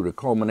the new to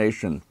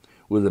culmination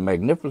with a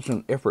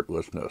magnificent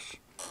effortlessness.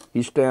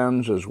 He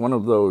stands as one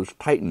of those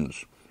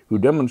titans who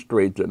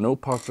demonstrate that no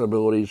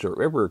possibilities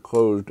are ever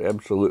closed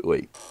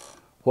absolutely.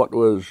 What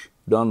was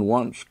done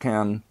once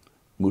can,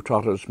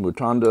 mutatis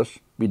mutandis,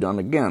 be done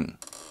again.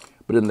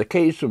 But in the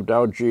case of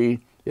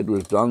Daoji, it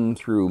was done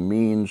through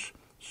means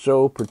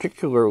so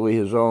particularly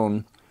his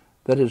own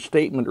that his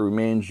statement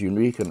remains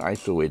unique and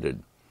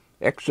isolated.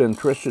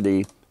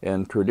 Eccentricity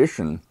and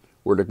tradition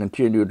were to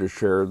continue to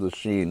share the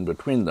scene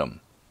between them.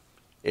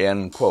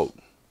 End quote.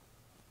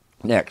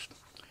 Next.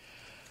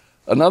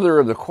 Another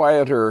of the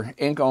quieter,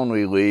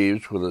 ink-only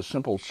leaves with a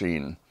simple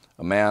scene,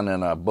 a man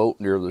in a boat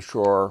near the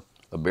shore,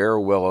 a bare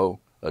willow,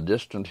 a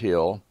distant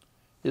hill.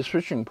 His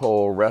fishing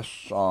pole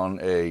rests on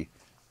a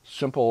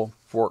simple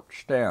forked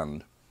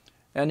stand,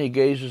 and he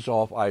gazes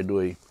off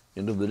idly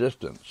into the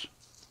distance,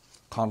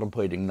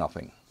 contemplating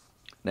nothing.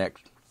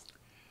 Next.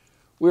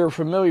 We are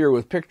familiar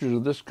with pictures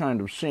of this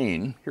kind of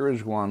scene. Here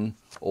is one,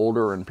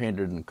 older and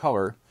painted in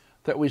color,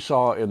 that we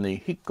saw in the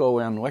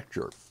Hikko-en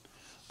lecture.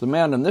 The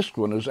man in this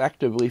one is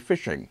actively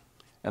fishing,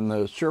 and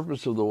the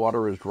surface of the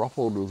water is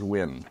ruffled with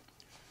wind.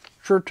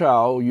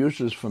 Shitao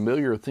uses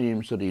familiar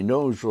themes that he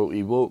knows will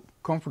evoke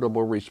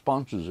comfortable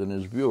responses in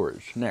his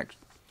viewers. Next.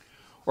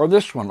 Or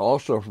this one,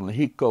 also from the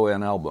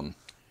Hikoen album,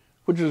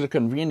 which is a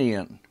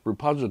convenient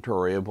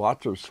repository of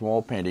lots of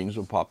small paintings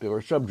of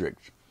popular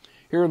subjects.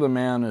 Here the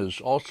man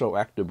is also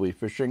actively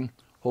fishing,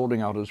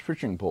 holding out his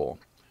fishing pole.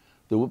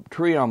 The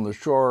tree on the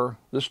shore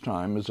this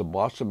time is a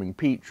blossoming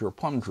peach or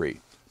plum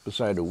tree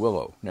beside a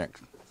willow.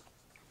 Next.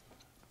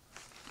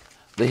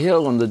 The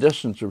hill in the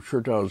distance of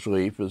Shitao's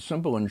leaf is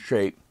simple in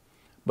shape,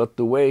 but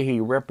the way he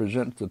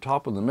represents the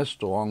top of the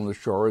mist along the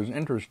shore is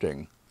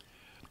interesting,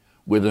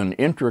 with an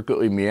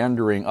intricately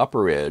meandering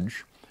upper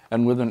edge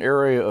and with an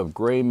area of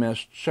gray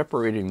mist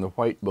separating the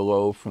white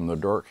below from the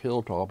dark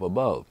hilltop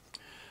above.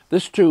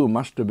 This, too,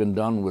 must have been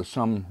done with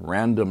some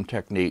random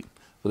technique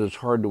that is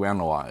hard to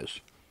analyze,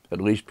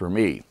 at least for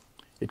me.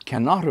 It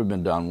cannot have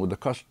been done with the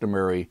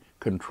customary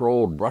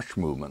controlled brush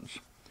movements.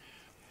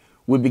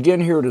 We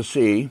begin here to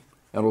see,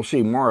 and we'll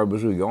see more of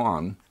as we go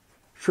on,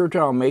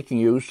 Shitao making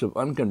use of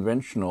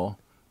unconventional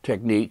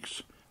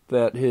techniques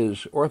that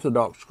his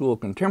Orthodox school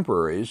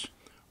contemporaries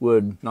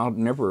would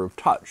never have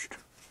touched.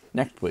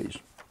 Next, please.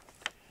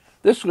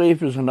 This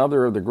leaf is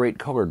another of the great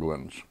colored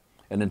ones,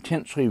 an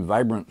intensely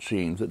vibrant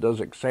scene that does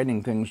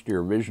exciting things to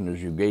your vision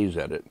as you gaze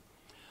at it.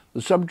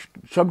 The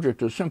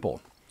subject is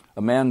simple.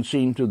 A man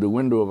seen through the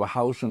window of a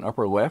house in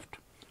upper left,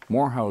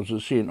 more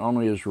houses seen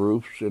only as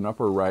roofs in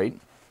upper right,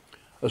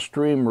 a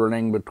stream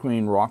running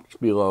between rocks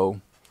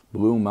below,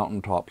 blue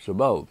mountaintops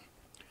above.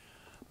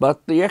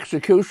 But the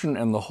execution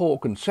and the whole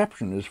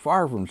conception is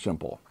far from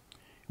simple.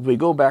 If we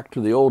go back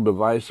to the old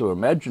device of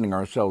imagining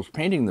ourselves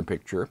painting the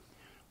picture,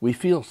 we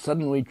feel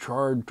suddenly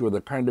charged with a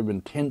kind of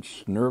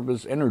intense,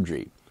 nervous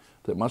energy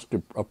that must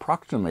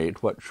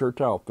approximate what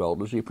Shitao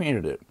felt as he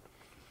painted it.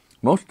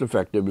 Most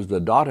effective is the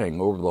dotting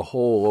over the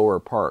whole lower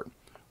part,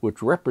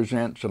 which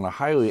represents in a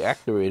highly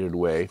activated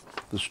way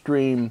the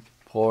stream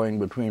flowing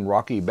between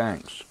rocky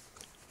banks.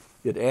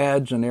 It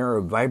adds an air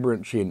of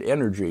vibrancy and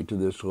energy to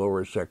this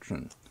lower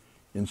section.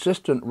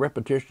 Insistent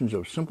repetitions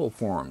of simple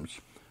forms,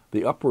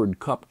 the upward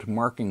cupped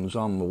markings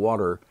on the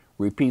water,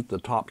 repeat the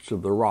tops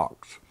of the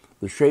rocks.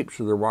 The shapes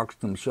of the rocks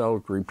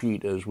themselves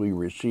repeat as we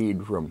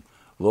recede from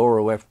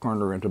lower left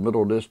corner into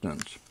middle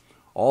distance.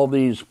 All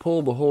these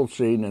pull the whole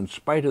scene, in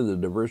spite of the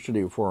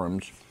diversity of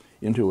forms,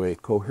 into a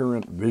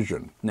coherent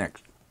vision.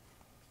 Next.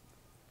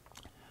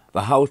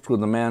 The house with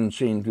the man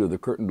seen through the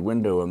curtained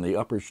window in the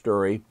upper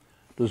story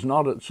does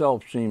not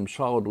itself seem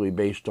solidly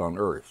based on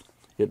earth.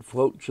 It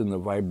floats in the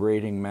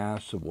vibrating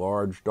mass of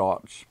large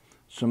dots,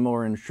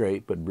 similar in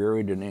shape but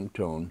varied in ink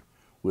tone,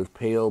 with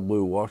pale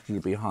blue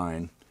washes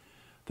behind,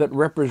 that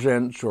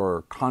represents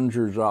or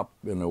conjures up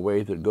in a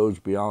way that goes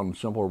beyond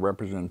simple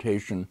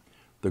representation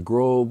the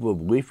grove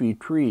of leafy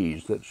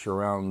trees that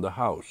surround the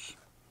house.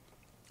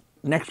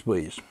 Next,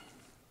 please.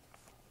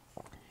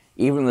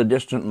 Even the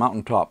distant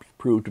mountaintops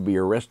prove to be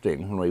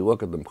arresting when we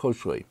look at them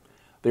closely.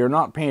 They are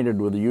not painted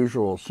with the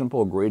usual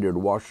simple graded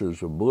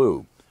washes of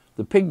blue.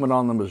 The pigment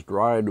on them is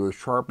dried with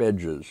sharp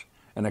edges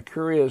and a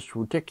curious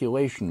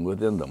reticulation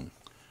within them.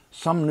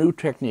 Some new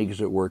technique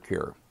is at work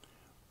here.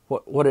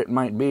 What it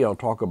might be I'll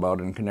talk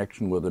about in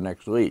connection with the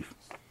next leaf.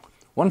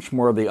 Once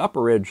more, the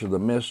upper edge of the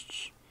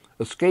mists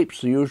escapes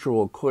the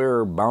usual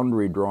clear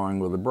boundary drawing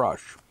with a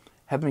brush,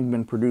 having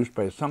been produced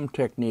by some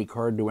technique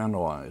hard to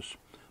analyze.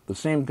 The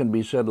same can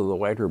be said of the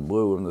lighter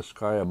blue in the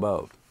sky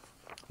above.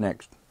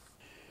 Next.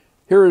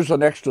 Here is the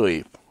next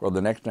leaf, or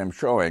the next I'm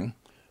showing,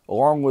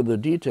 along with the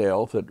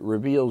detail that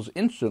reveals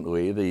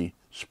instantly the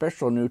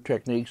special new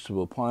techniques of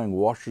applying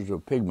washes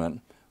of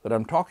pigment that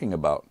I'm talking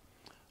about.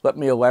 Let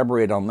me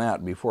elaborate on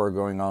that before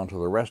going on to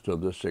the rest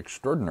of this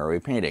extraordinary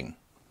painting.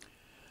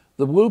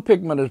 The blue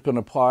pigment has been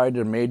applied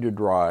and made to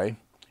dry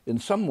in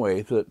some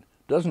way that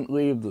doesn't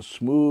leave the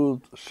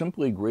smooth,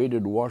 simply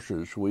graded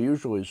washes we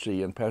usually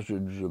see in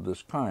passages of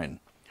this kind.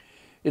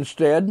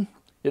 Instead,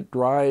 it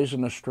dries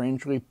in a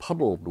strangely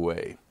puddled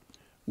way,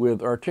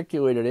 with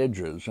articulated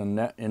edges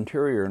and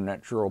interior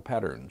natural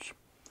patterns.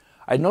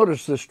 I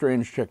noticed this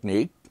strange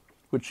technique,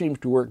 which seems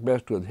to work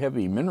best with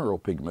heavy mineral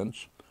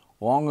pigments,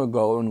 long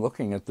ago in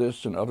looking at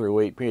this and other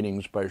late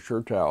paintings by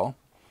Shitao,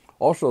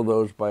 also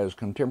those by his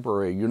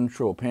contemporary Yun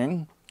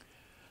Ping,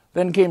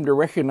 then came to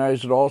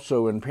recognize it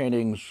also in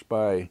paintings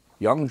by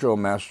Yangzhou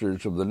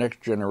masters of the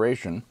next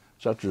generation,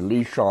 such as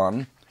Li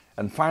Shan,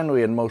 and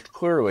finally and most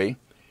clearly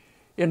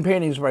in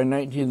paintings by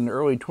 19th and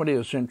early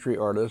 20th century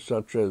artists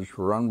such as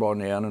Ran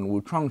Baonian and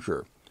Wu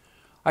Changshi.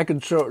 I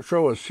could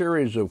show a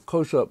series of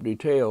close-up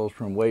details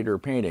from later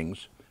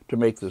paintings to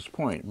make this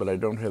point, but I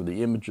don't have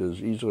the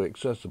images easily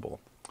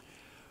accessible.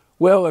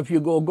 Well, if you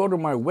go to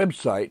my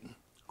website,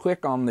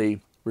 click on the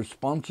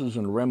Responses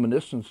and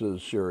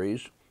Reminiscences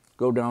series,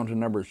 go down to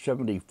number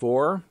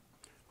 74,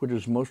 which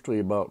is mostly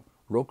about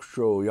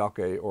rokusho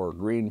yake, or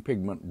green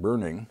pigment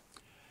burning,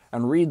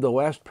 and read the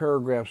last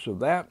paragraphs of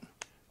that,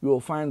 you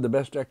will find the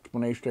best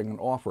explanation I can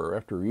offer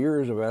after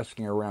years of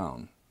asking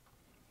around.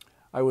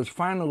 I was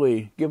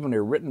finally given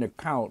a written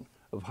account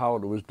of how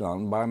it was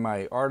done by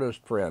my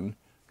artist friend,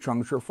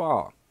 Cheng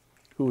Fa,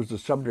 who was the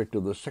subject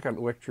of the second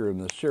lecture in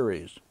this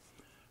series.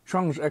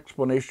 Chung's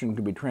explanation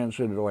can be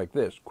translated like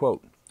this,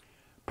 quote,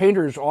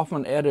 painters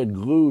often added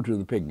glue to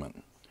the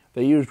pigment.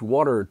 They used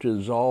water to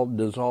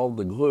dissolve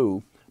the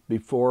glue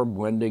before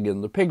blending in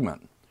the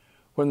pigment.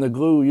 When the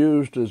glue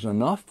used is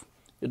enough,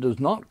 it does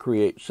not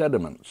create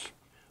sediments.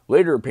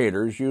 Later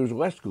painters used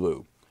less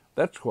glue.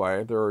 That's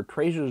why there are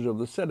traces of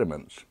the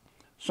sediments.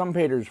 Some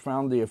painters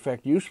found the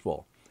effect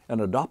useful and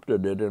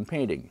adopted it in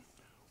painting.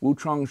 Wu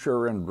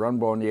Chongshi and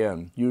Runbon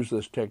Yan use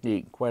this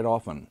technique quite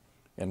often,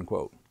 end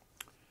quote.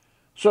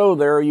 So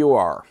there you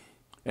are.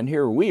 And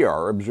here we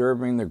are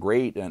observing the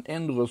great and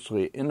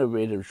endlessly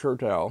innovative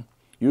Shitao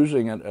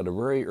using it at a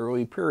very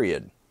early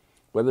period,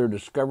 whether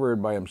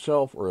discovered by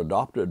himself or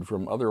adopted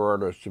from other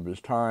artists of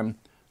his time,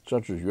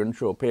 such as Yun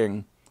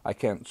Shoping, I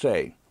can't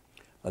say.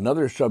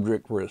 Another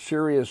subject for a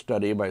serious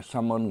study by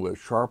someone with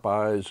sharp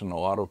eyes and a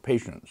lot of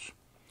patience.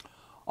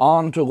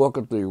 On to look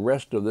at the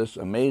rest of this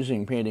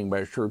amazing painting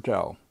by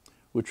Shitao,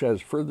 which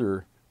has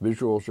further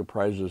visual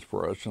surprises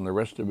for us in the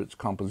rest of its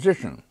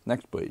composition.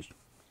 Next, please.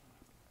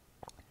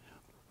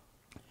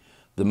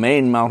 The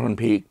main mountain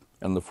peak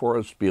and the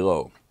forest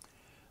below.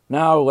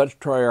 Now let's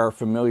try our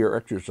familiar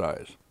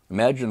exercise.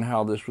 Imagine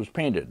how this was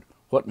painted.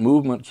 What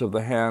movements of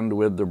the hand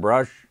with the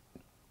brush?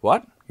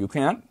 What? You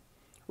can't?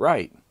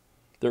 Right.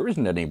 There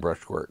isn't any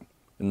brushwork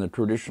in the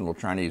traditional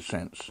Chinese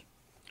sense.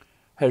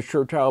 Has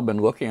Shitao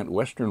been looking at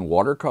Western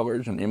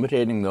watercolors and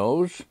imitating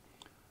those?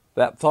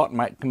 That thought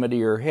might come into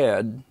your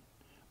head,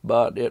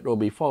 but it will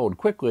be followed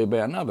quickly by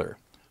another.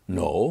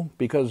 No,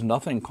 because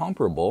nothing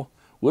comparable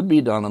would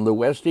be done in the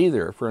West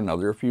either for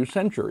another few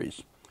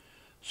centuries.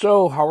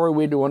 So how are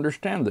we to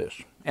understand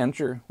this?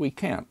 Answer, we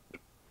can't.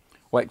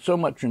 Like so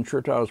much in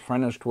Shitao's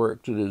finest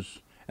works, it is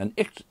an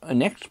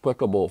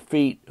inexplicable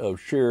feat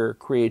of sheer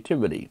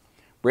creativity,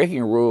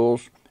 breaking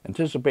rules,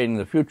 anticipating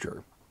the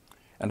future.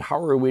 And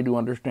how are we to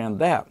understand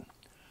that?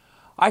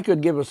 I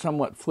could give a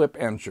somewhat flip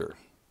answer.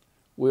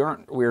 We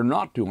are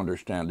not to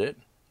understand it,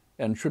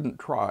 and shouldn't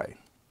try.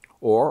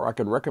 Or I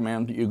could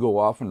recommend that you go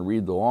off and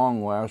read the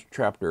long last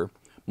chapter,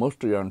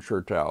 mostly on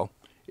Shitao,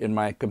 in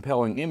my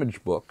compelling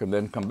image book, and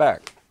then come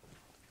back.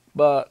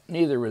 But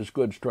neither is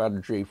good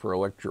strategy for a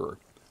lecturer.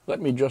 Let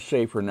me just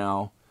say for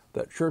now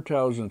that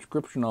Shitao's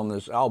inscription on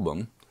this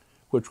album,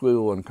 which we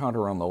will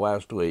encounter on the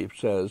last leaf,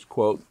 says,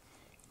 quote,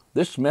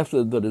 this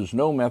method that is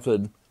no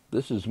method,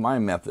 this is my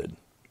method,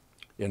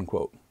 end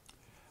quote.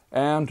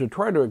 And to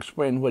try to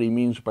explain what he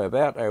means by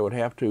that, I would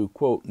have to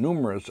quote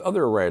numerous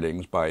other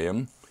writings by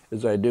him,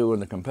 as I do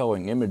in the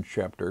compelling image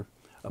chapter,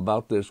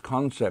 about this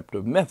concept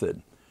of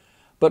method.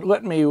 But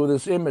let me, with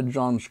this image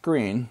on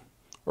screen,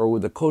 or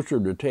with the closer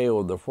detail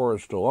of the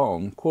forest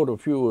alone, quote a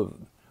few of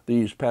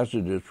these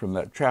passages from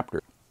that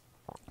chapter.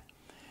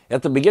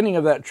 At the beginning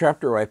of that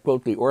chapter, I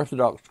quote the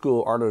Orthodox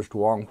school artist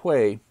Wang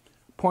Hui,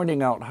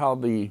 pointing out how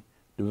the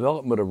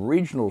development of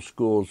regional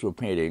schools of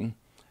painting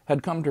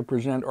had come to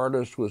present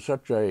artists with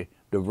such a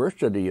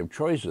diversity of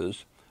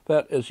choices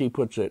that, as he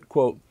puts it,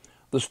 quote,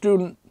 the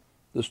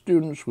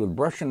students with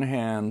brush in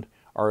hand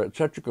are at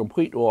such a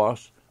complete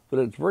loss that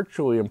it's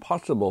virtually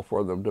impossible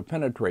for them to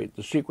penetrate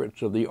the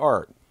secrets of the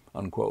art,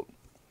 unquote.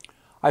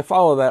 I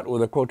follow that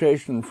with a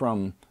quotation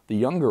from the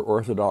younger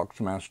Orthodox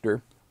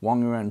master,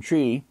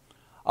 Yuanji,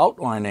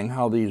 outlining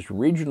how these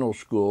regional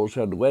schools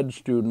had led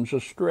students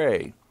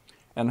astray,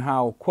 and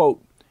how,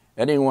 quote,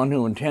 anyone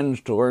who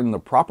intends to learn the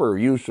proper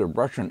use of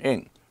brush and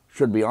ink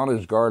should be on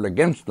his guard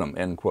against them,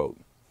 end quote.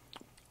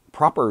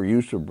 Proper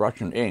use of brush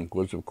and ink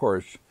was, of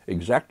course,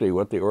 exactly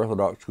what the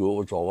Orthodox school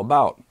was all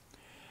about.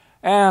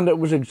 And it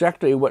was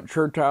exactly what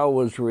Shitao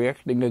was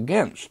reacting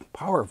against,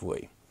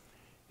 powerfully.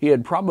 He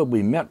had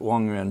probably met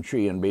Wang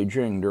Yuanji in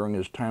Beijing during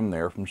his time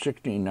there from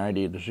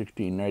 1690 to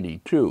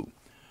 1692.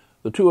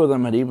 The two of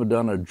them had even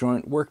done a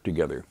joint work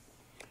together.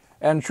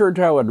 And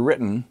Shitao had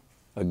written,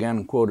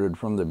 again quoted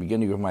from the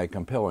beginning of my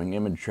compelling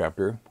image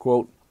chapter,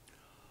 quote,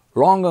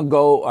 long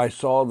ago I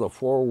saw the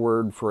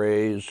four-word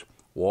phrase,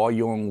 Wo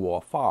Yong Wo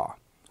Fa,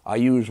 I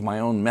use my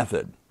own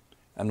method,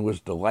 and was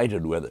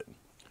delighted with it.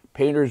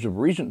 Painters of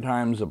recent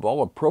times have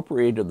all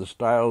appropriated the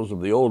styles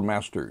of the old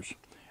masters,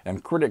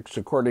 and critics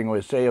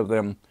accordingly say of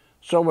them,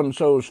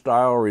 so-and-so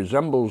style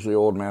resembles the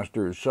old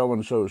masters,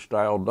 so-and-so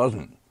style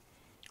doesn't.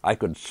 I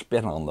could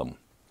spit on them.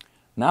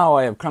 Now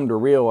I have come to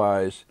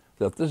realize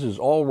that this is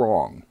all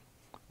wrong.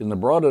 In the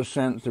broadest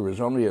sense, there is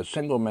only a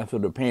single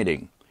method of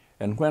painting,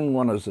 and when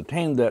one has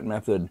attained that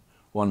method,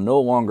 one no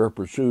longer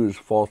pursues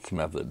false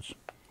methods.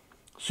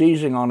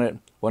 Seizing on it,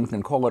 one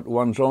can call it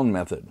one's own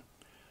method.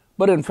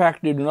 But in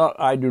fact,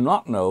 I do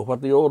not know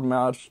what the old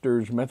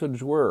master's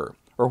methods were,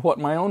 or what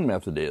my own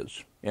method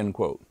is, end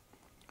quote.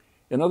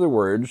 In other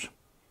words,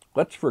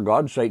 let's for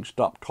God's sake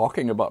stop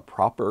talking about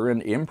proper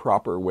and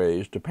improper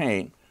ways to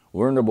paint,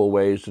 learnable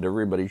ways that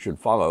everybody should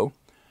follow,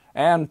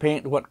 and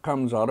paint what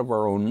comes out of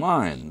our own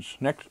minds.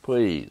 Next,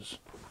 please.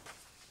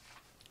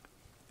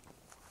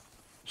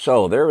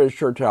 So there is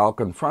Shitao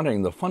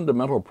confronting the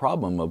fundamental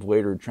problem of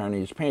later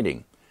Chinese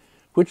painting,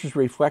 which is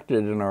reflected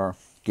in our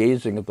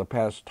Gazing at the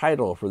Past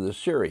title for this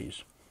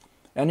series.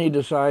 And he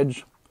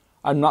decides,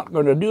 I'm not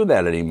going to do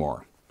that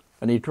anymore.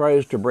 and he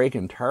tries to break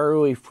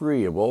entirely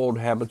free of old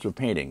habits of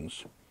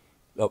paintings.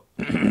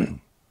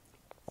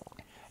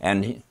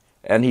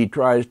 And he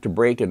tries to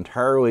break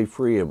entirely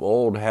free of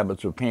old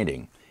habits of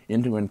painting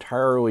into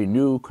entirely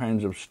new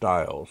kinds of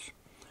styles.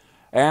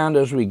 And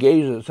as we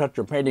gaze at such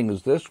a painting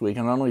as this, we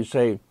can only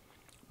say,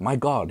 my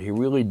God, he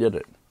really did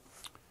it.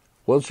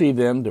 Was he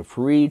then to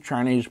free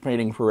Chinese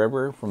painting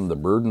forever from the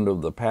burden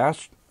of the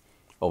past?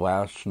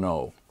 Alas,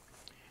 no.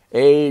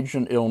 Age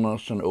and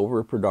illness and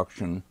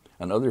overproduction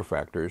and other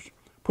factors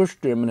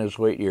pushed him in his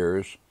late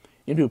years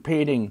into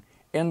painting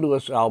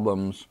endless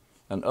albums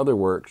and other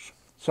works,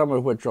 some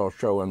of which I'll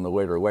show in the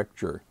later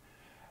lecture.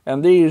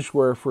 And these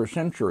were for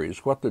centuries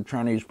what the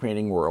Chinese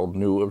painting world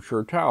knew of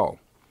Shitao,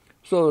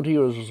 so that he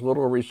was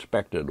little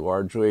respected,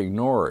 largely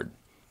ignored,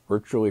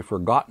 virtually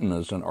forgotten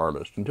as an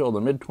artist until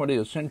the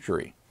mid-20th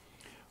century,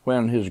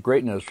 when his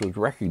greatness was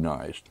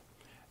recognized,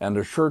 and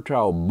a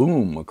Shitao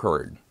boom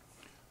occurred,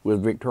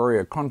 with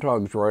Victoria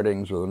Contag's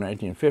writings of the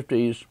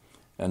 1950s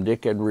and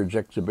Dick Edwards'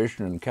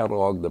 exhibition and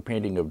catalog, The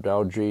Painting of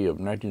Daoji of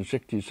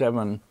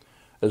 1967,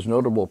 as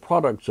notable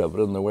products of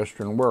it in the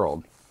Western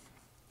world.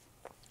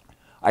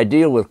 I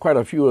deal with quite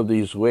a few of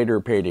these later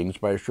paintings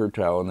by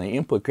Shitao and the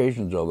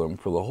implications of them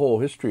for the whole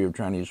history of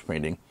Chinese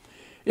painting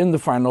in the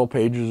final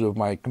pages of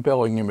my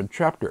compelling image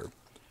chapter.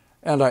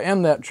 And I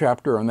end that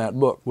chapter and that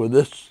book with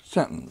this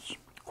sentence,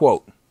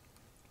 quote,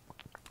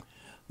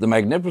 "The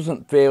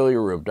magnificent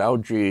failure of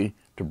Daoji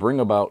to bring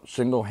about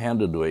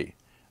single-handedly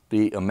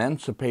the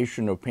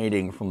emancipation of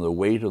painting from the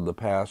weight of the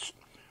past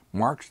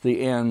marks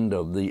the end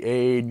of the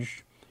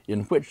age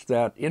in which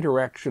that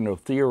interaction of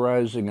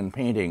theorizing and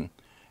painting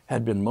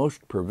had been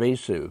most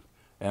pervasive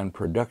and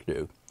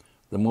productive,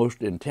 the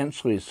most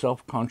intensely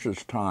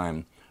self-conscious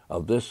time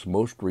of this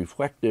most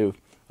reflective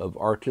of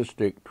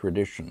artistic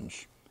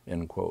traditions,"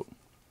 end quote.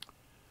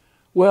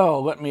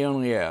 Well, let me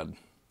only add,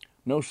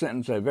 no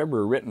sentence I've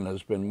ever written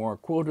has been more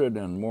quoted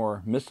and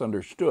more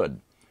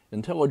misunderstood.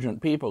 Intelligent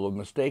people have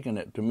mistaken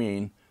it to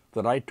mean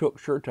that I took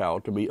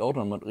Shitao to be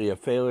ultimately a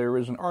failure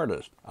as an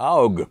artist.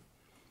 Augh!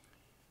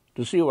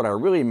 To see what I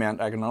really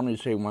meant, I can only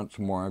say once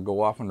more,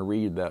 go off and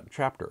read that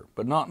chapter.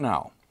 But not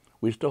now.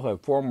 We still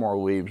have 4 more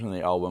leaves in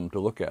the album to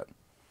look at.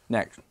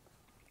 Next.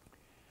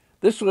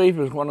 This leaf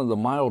is one of the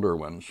milder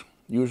ones,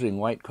 using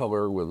light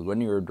color with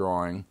linear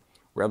drawing,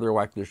 rather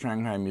like the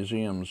Shanghai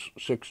Museum's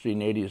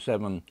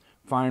 1687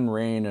 Fine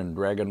Rain and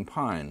Dragon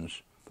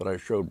Pines that I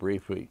showed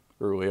briefly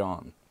early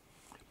on.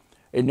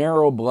 A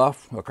narrow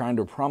bluff, a kind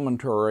of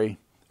promontory,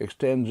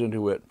 extends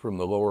into it from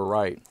the lower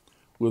right,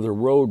 with a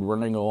road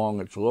running along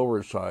its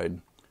lower side,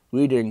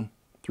 leading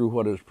through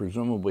what is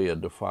presumably a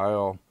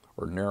defile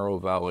or narrow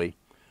valley,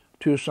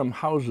 to some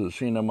houses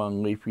seen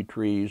among leafy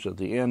trees at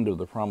the end of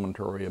the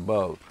promontory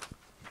above.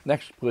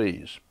 Next,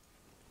 please.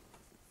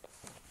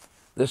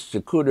 This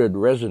secluded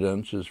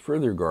residence is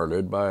further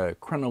guarded by a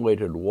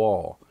crenellated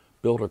wall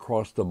built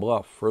across the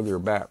bluff further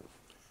back,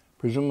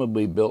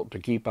 presumably built to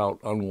keep out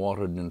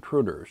unwanted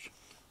intruders,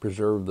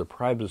 preserve the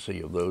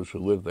privacy of those who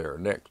live there.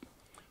 Next.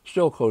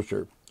 Still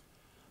closer.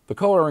 The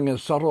coloring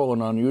is subtle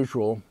and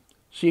unusual.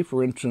 See,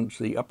 for instance,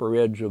 the upper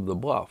edge of the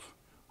bluff,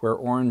 where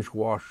orange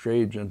wash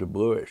shades into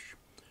bluish.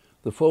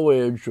 The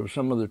foliage of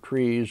some of the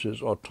trees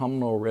is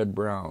autumnal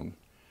red-brown.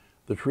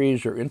 The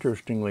trees are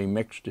interestingly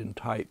mixed in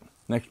type.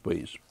 Next,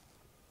 please.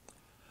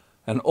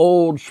 An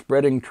old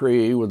spreading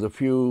tree with a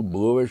few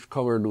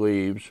bluish-colored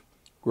leaves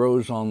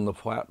grows on the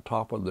flat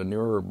top of the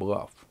nearer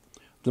bluff.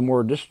 The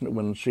more distant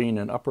ones seen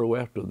in upper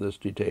left of this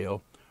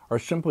detail are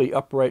simply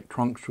upright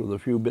trunks with a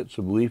few bits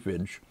of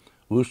leafage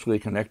loosely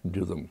connected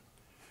to them.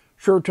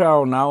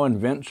 Shitao now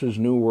invents his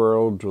new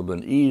worlds with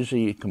an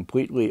easy,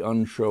 completely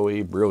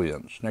unshowy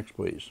brilliance. Next,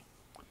 please.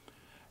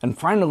 And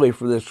finally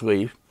for this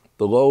leaf,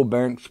 the low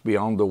banks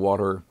beyond the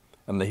water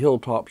and the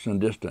hilltops in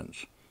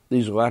distance,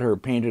 these latter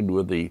painted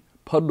with the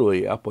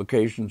puddly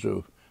applications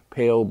of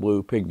pale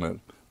blue pigment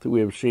that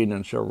we have seen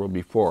in several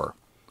before.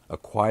 A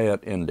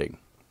quiet ending.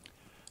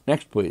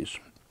 Next, please.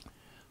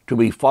 To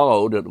be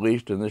followed, at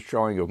least in this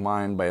showing of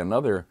mine, by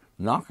another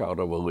knockout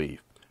of a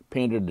leaf,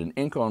 painted in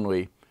ink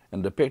only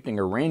and depicting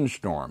a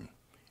rainstorm,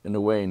 in a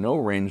way no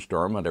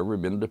rainstorm had ever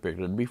been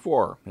depicted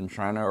before, in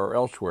China or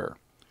elsewhere.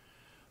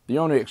 The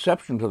only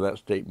exception to that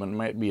statement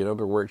might be in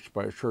other works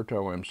by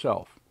Shitao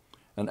himself.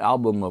 An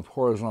album of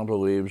horizontal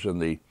leaves in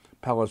the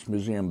Palace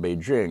Museum,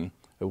 Beijing,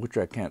 of which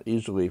I can't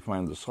easily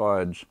find the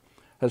slides,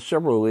 has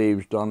several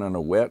leaves done in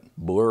a wet,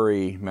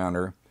 blurry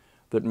manner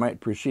that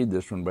might precede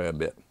this one by a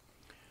bit.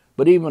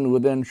 But even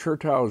within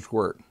Shitao's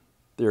work,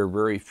 there are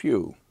very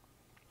few.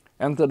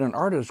 And that an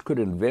artist could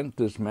invent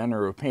this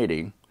manner of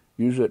painting,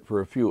 use it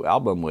for a few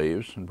album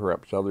leaves, and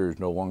perhaps others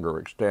no longer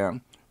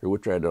extant, or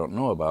which I don't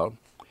know about,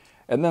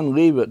 and then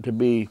leave it to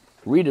be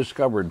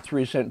rediscovered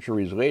 3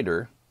 centuries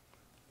later,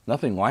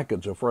 nothing like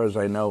it so far as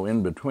I know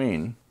in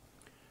between,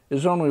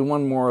 is only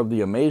one more of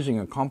the amazing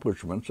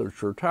accomplishments of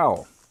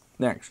Shitao.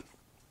 Next.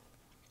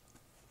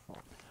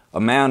 A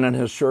man and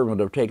his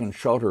servant have taken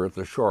shelter at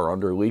the shore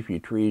under leafy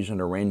trees in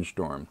a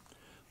rainstorm.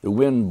 The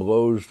wind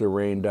blows the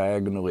rain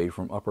diagonally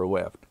from upper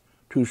left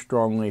too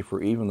strongly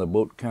for even the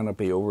boat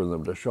canopy over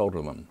them to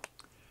shelter them.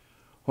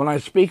 When I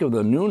speak of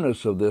the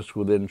newness of this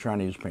within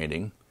Chinese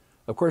painting,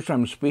 of course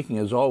I'm speaking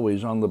as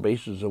always on the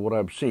basis of what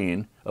I've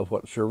seen of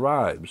what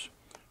survives,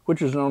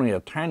 which is only a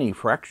tiny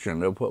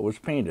fraction of what was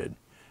painted,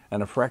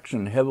 and a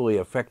fraction heavily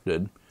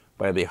affected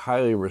by the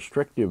highly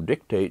restrictive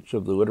dictates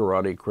of the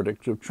literati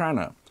critics of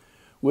China,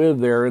 with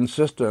their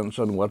insistence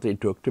on what they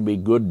took to be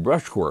good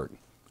brushwork.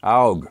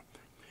 Augh!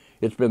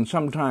 It's been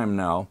some time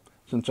now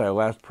since I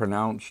last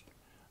pronounced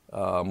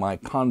my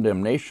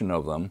condemnation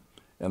of them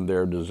and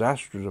their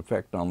disastrous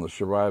effect on the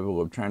survival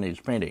of Chinese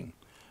painting.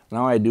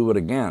 Now I do it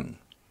again.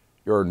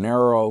 Your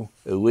narrow,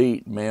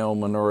 elite, male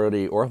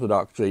minority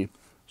orthodoxy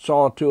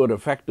saw to it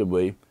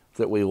effectively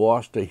that we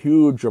lost a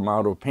huge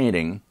amount of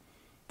painting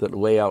that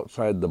lay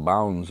outside the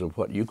bounds of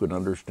what you could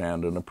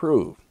understand and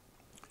approve.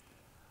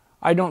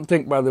 I don't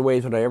think, by the way,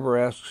 that I ever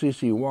asked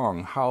C.C.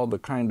 Wang how the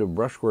kind of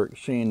brushwork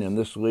seen in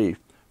this leaf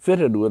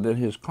fitted within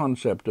his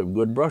concept of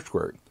good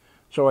brushwork,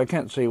 so I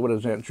can't say what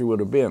his answer would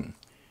have been.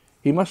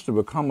 He must have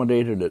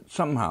accommodated it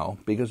somehow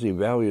because he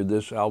valued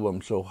this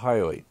album so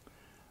highly.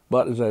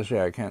 But, as I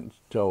say, I can't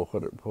tell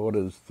what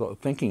his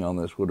thinking on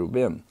this would have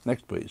been.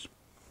 Next, please.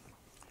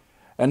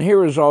 And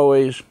here, as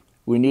always,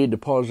 we need to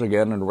pause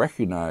again and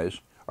recognize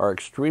our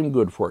extreme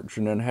good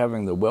fortune in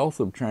having the wealth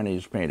of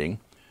Chinese painting,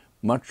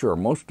 much or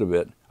most of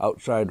it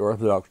outside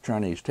Orthodox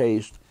Chinese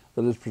taste,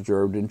 that is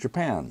preserved in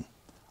Japan.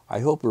 I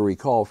hope you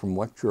recall from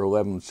Lecture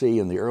 11C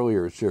in the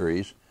earlier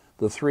series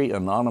the 3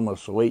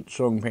 anonymous late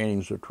Song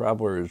paintings of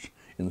travelers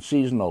in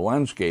seasonal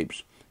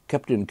landscapes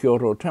kept in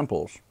Kyoto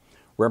temples,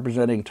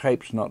 representing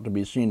types not to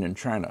be seen in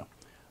China.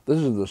 This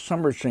is the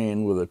summer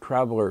scene with a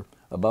traveler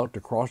about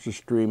to cross a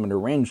stream in a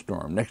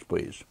rainstorm. Next,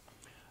 please.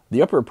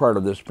 The upper part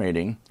of this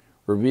painting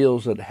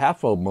reveals that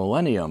half a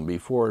millennium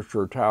before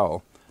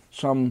Shitao,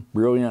 some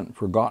brilliant,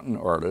 forgotten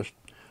artist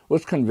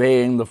was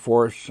conveying the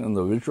force and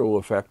the visual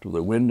effect of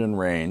the wind and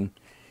rain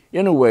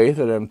in a way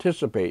that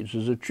anticipates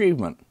his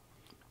achievement.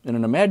 In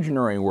an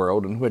imaginary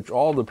world in which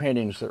all the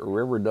paintings that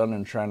were ever done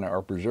in China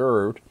are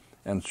preserved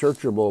and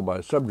searchable by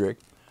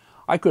subject,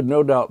 I could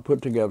no doubt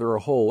put together a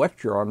whole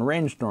lecture on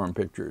rainstorm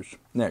pictures.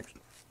 Next.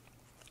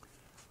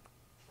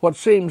 What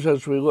seems,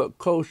 as we look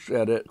closer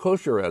at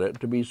it,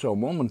 to be so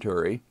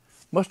momentary,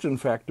 must in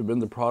fact have been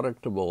the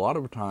product of a lot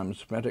of time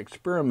spent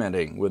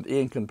experimenting with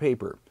ink and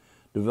paper,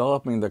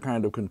 developing the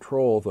kind of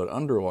control that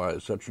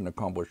underlies such an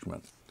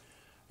accomplishment.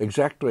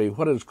 Exactly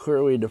what is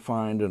clearly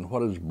defined and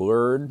what is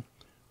blurred,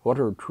 what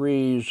are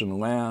trees and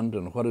land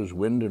and what is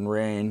wind and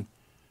rain,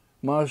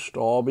 must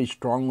all be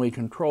strongly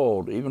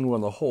controlled, even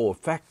when the whole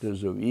effect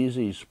is of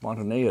easy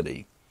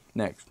spontaneity.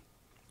 Next.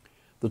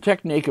 The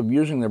technique of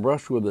using the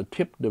brush with the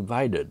tip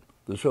divided,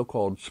 the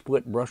so-called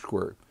split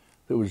brushwork,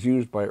 that was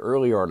used by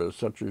early artists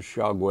such as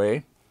Xia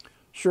Gui,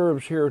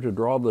 serves here to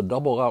draw the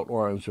double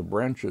outlines of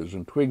branches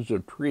and twigs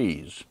of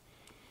trees.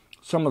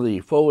 Some of the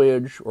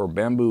foliage or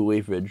bamboo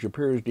leafage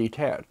appears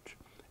detached,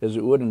 as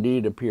it would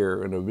indeed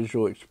appear in a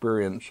visual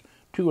experience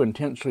too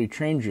intensely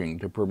changing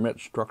to permit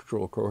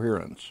structural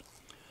coherence.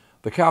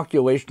 The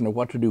calculation of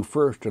what to do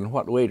first and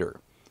what later,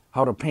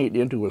 how to paint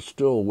into a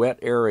still wet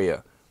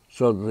area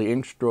so that the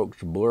ink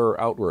strokes blur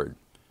outward,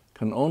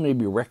 can only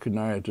be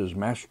recognized as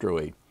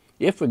masterly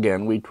if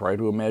again we try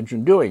to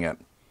imagine doing it.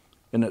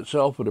 In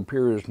itself it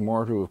appears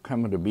more to have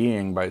come into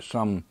being by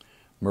some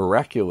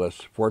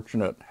miraculous,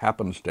 fortunate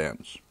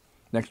happenstance.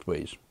 Next,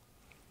 please.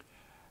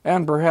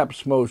 And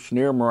perhaps most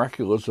near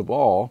miraculous of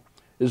all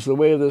is the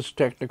way this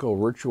technical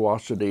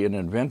virtuosity and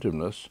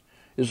inventiveness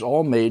is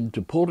all made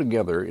to pull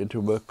together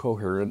into a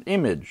coherent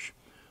image,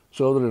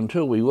 so that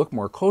until we look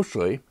more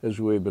closely, as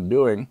we've been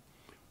doing,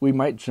 we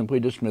might simply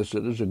dismiss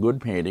it as a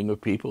good painting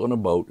of people in a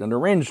boat in a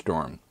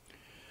rainstorm.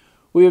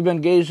 We have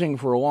been gazing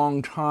for a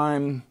long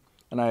time,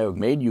 and I have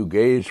made you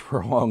gaze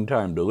for a long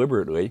time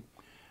deliberately,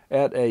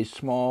 at a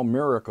small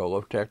miracle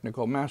of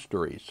technical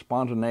mastery,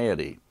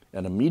 spontaneity,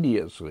 and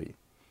immediacy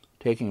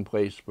taking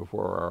place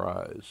before our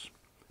eyes.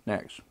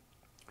 Next.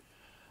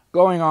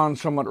 Going on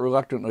somewhat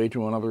reluctantly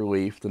to another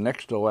leaf, the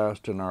next to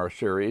last in our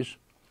series,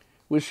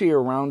 we see a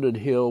rounded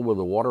hill with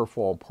a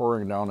waterfall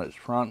pouring down its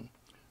front,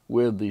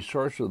 with the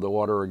source of the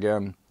water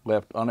again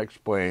left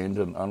unexplained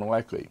and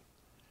unlikely.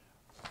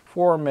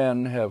 4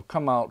 men have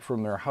come out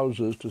from their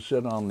houses to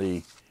sit on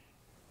the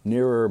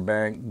nearer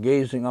bank,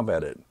 gazing up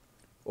at it,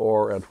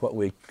 or at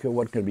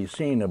what can be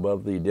seen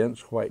above the dense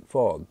white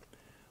fog.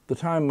 The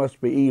time must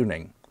be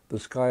evening. The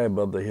sky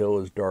above the hill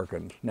is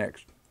darkened.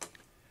 Next.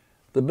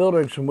 The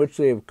buildings from which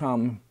they have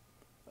come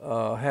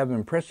have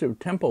impressive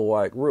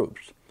temple-like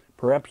roofs.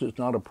 Perhaps it's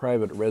not a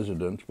private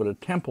residence, but a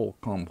temple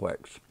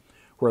complex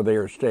where they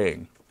are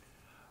staying.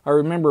 I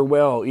remember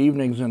well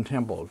evenings in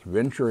temples,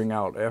 venturing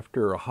out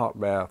after a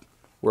hot bath,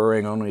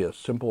 wearing only a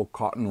simple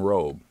cotton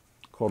robe,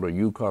 called a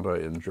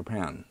yukata in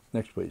Japan.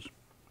 Next, please.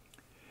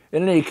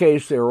 In any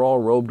case, they are all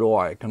robed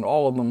alike, and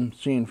all of them,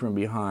 seen from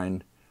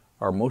behind,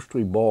 are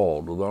mostly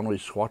bald, with only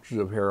swatches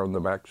of hair on the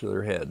backs of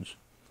their heads.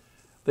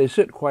 They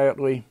sit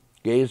quietly,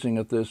 gazing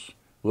at this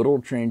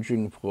little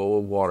changing flow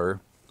of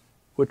water,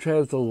 which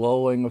has the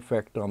lulling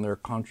effect on their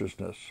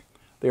consciousness.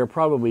 They are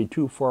probably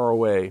too far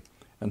away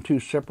and too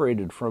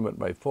separated from it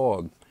by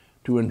fog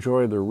to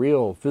enjoy the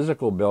real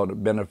physical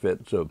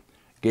benefits of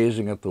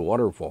gazing at the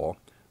waterfall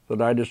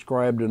that I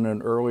described in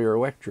an earlier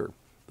lecture,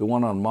 the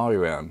one on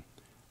Maoyuan,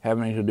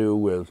 having to do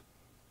with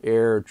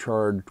air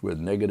charged with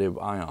negative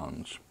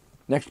ions.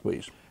 Next,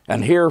 please.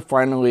 And here,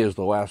 finally, is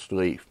the last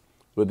leaf,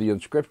 with the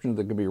inscription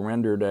that can be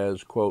rendered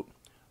as, quote,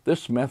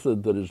 "This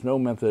method that is no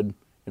method,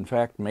 in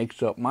fact,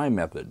 makes up my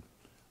method."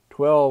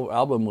 12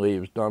 album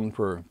leaves done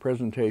for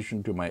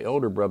presentation to my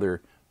elder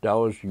brother,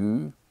 Daoist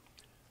Yu,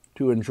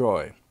 to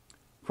enjoy.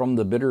 From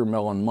the bitter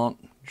melon month,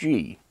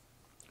 G,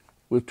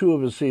 with 2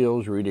 of his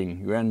seals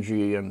reading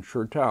Yuanji and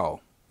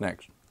Shitao.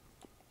 Next.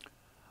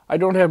 I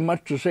don't have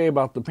much to say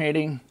about the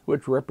painting,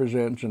 which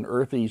represents an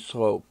earthy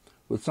slope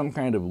with some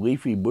kind of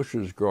leafy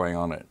bushes growing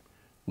on it,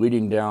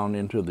 leading down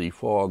into the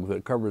fog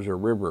that covers a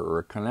river or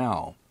a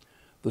canal.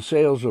 The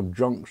sails of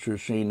junks are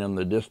seen in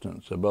the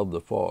distance above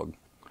the fog.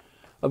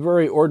 A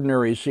very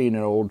ordinary scene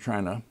in old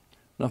China,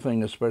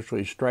 nothing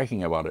especially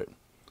striking about it.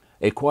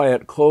 A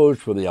quiet close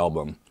for the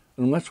album,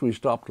 unless we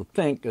stop to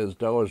think, as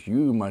Daoist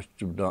Yu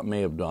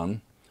may have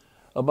done,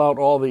 about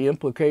all the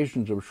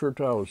implications of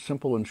Shitao's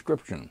simple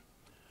inscription.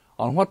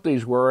 On what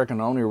these were, I can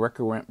only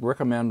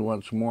recommend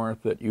once more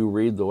that you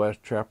read the last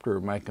chapter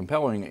of my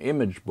compelling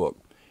image book,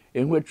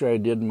 in which I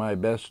did my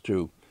best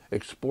to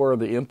explore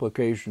the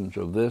implications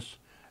of this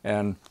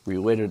and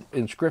related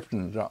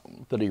inscriptions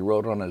that he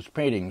wrote on his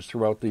paintings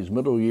throughout these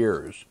middle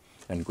years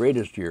and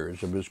greatest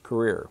years of his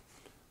career.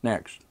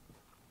 Next.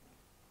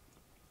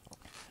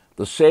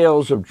 The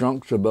sails of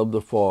junks above the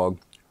fog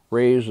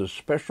raise a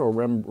special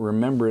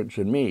remembrance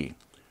in me,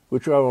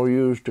 which I will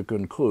use to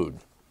conclude.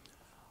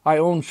 I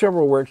own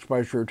several works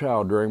by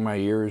Shitao during my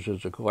years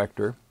as a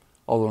collector,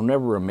 although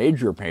never a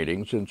major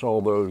painting, since all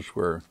those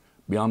were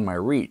beyond my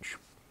reach.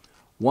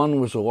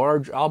 One was a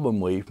large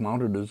album leaf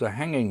mounted as a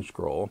hanging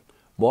scroll,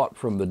 bought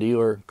from the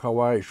dealer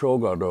Kawai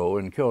Shogado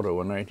in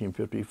Kyoto in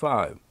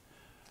 1955,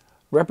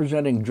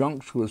 representing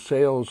junks with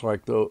sails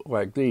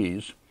like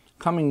these,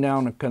 coming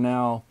down a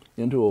canal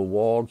into a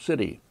walled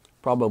city,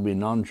 probably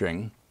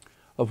Nanjing,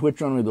 of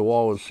which only the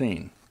wall is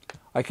seen.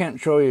 I can't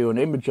show you an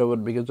image of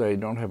it because I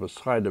don't have a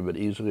slide of it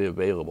easily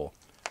available.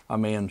 I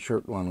may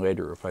insert one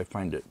later if I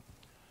find it.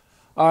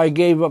 I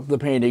gave up the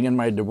painting in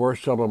my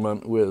divorce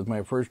settlement with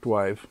my first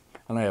wife,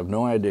 and I have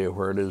no idea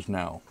where it is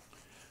now.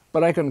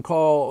 But I can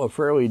call a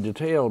fairly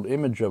detailed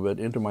image of it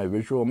into my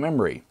visual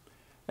memory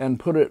and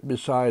put it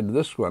beside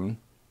this one,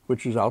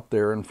 which is out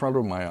there in front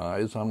of my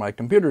eyes on my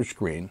computer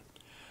screen.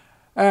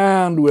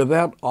 And with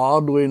that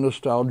oddly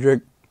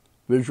nostalgic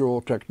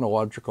visual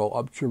technological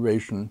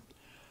observation,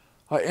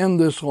 I end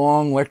this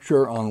long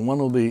lecture on one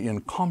of the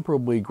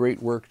incomparably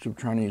great works of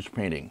Chinese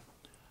painting.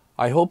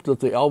 I hope that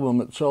the album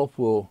itself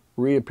will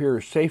reappear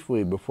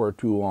safely before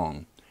too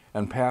long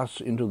and pass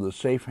into the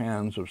safe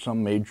hands of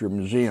some major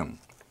museum.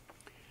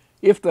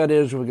 If that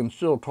is, we can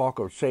still talk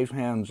of safe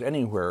hands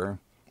anywhere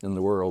in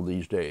the world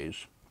these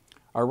days.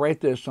 I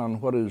write this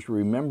on what is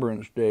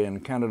Remembrance Day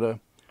in Canada,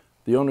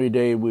 the only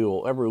day we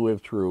will ever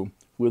live through,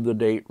 with the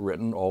date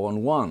written all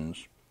in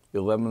ones,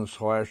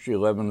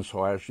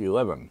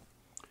 11/11/11.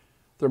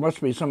 There must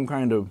be some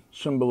kind of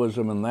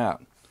symbolism in that,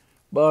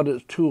 but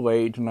it's too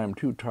late and I'm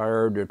too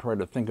tired to try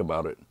to think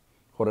about it,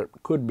 what it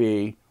could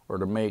be, or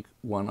to make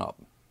one up.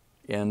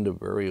 End of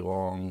very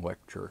long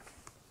lecture.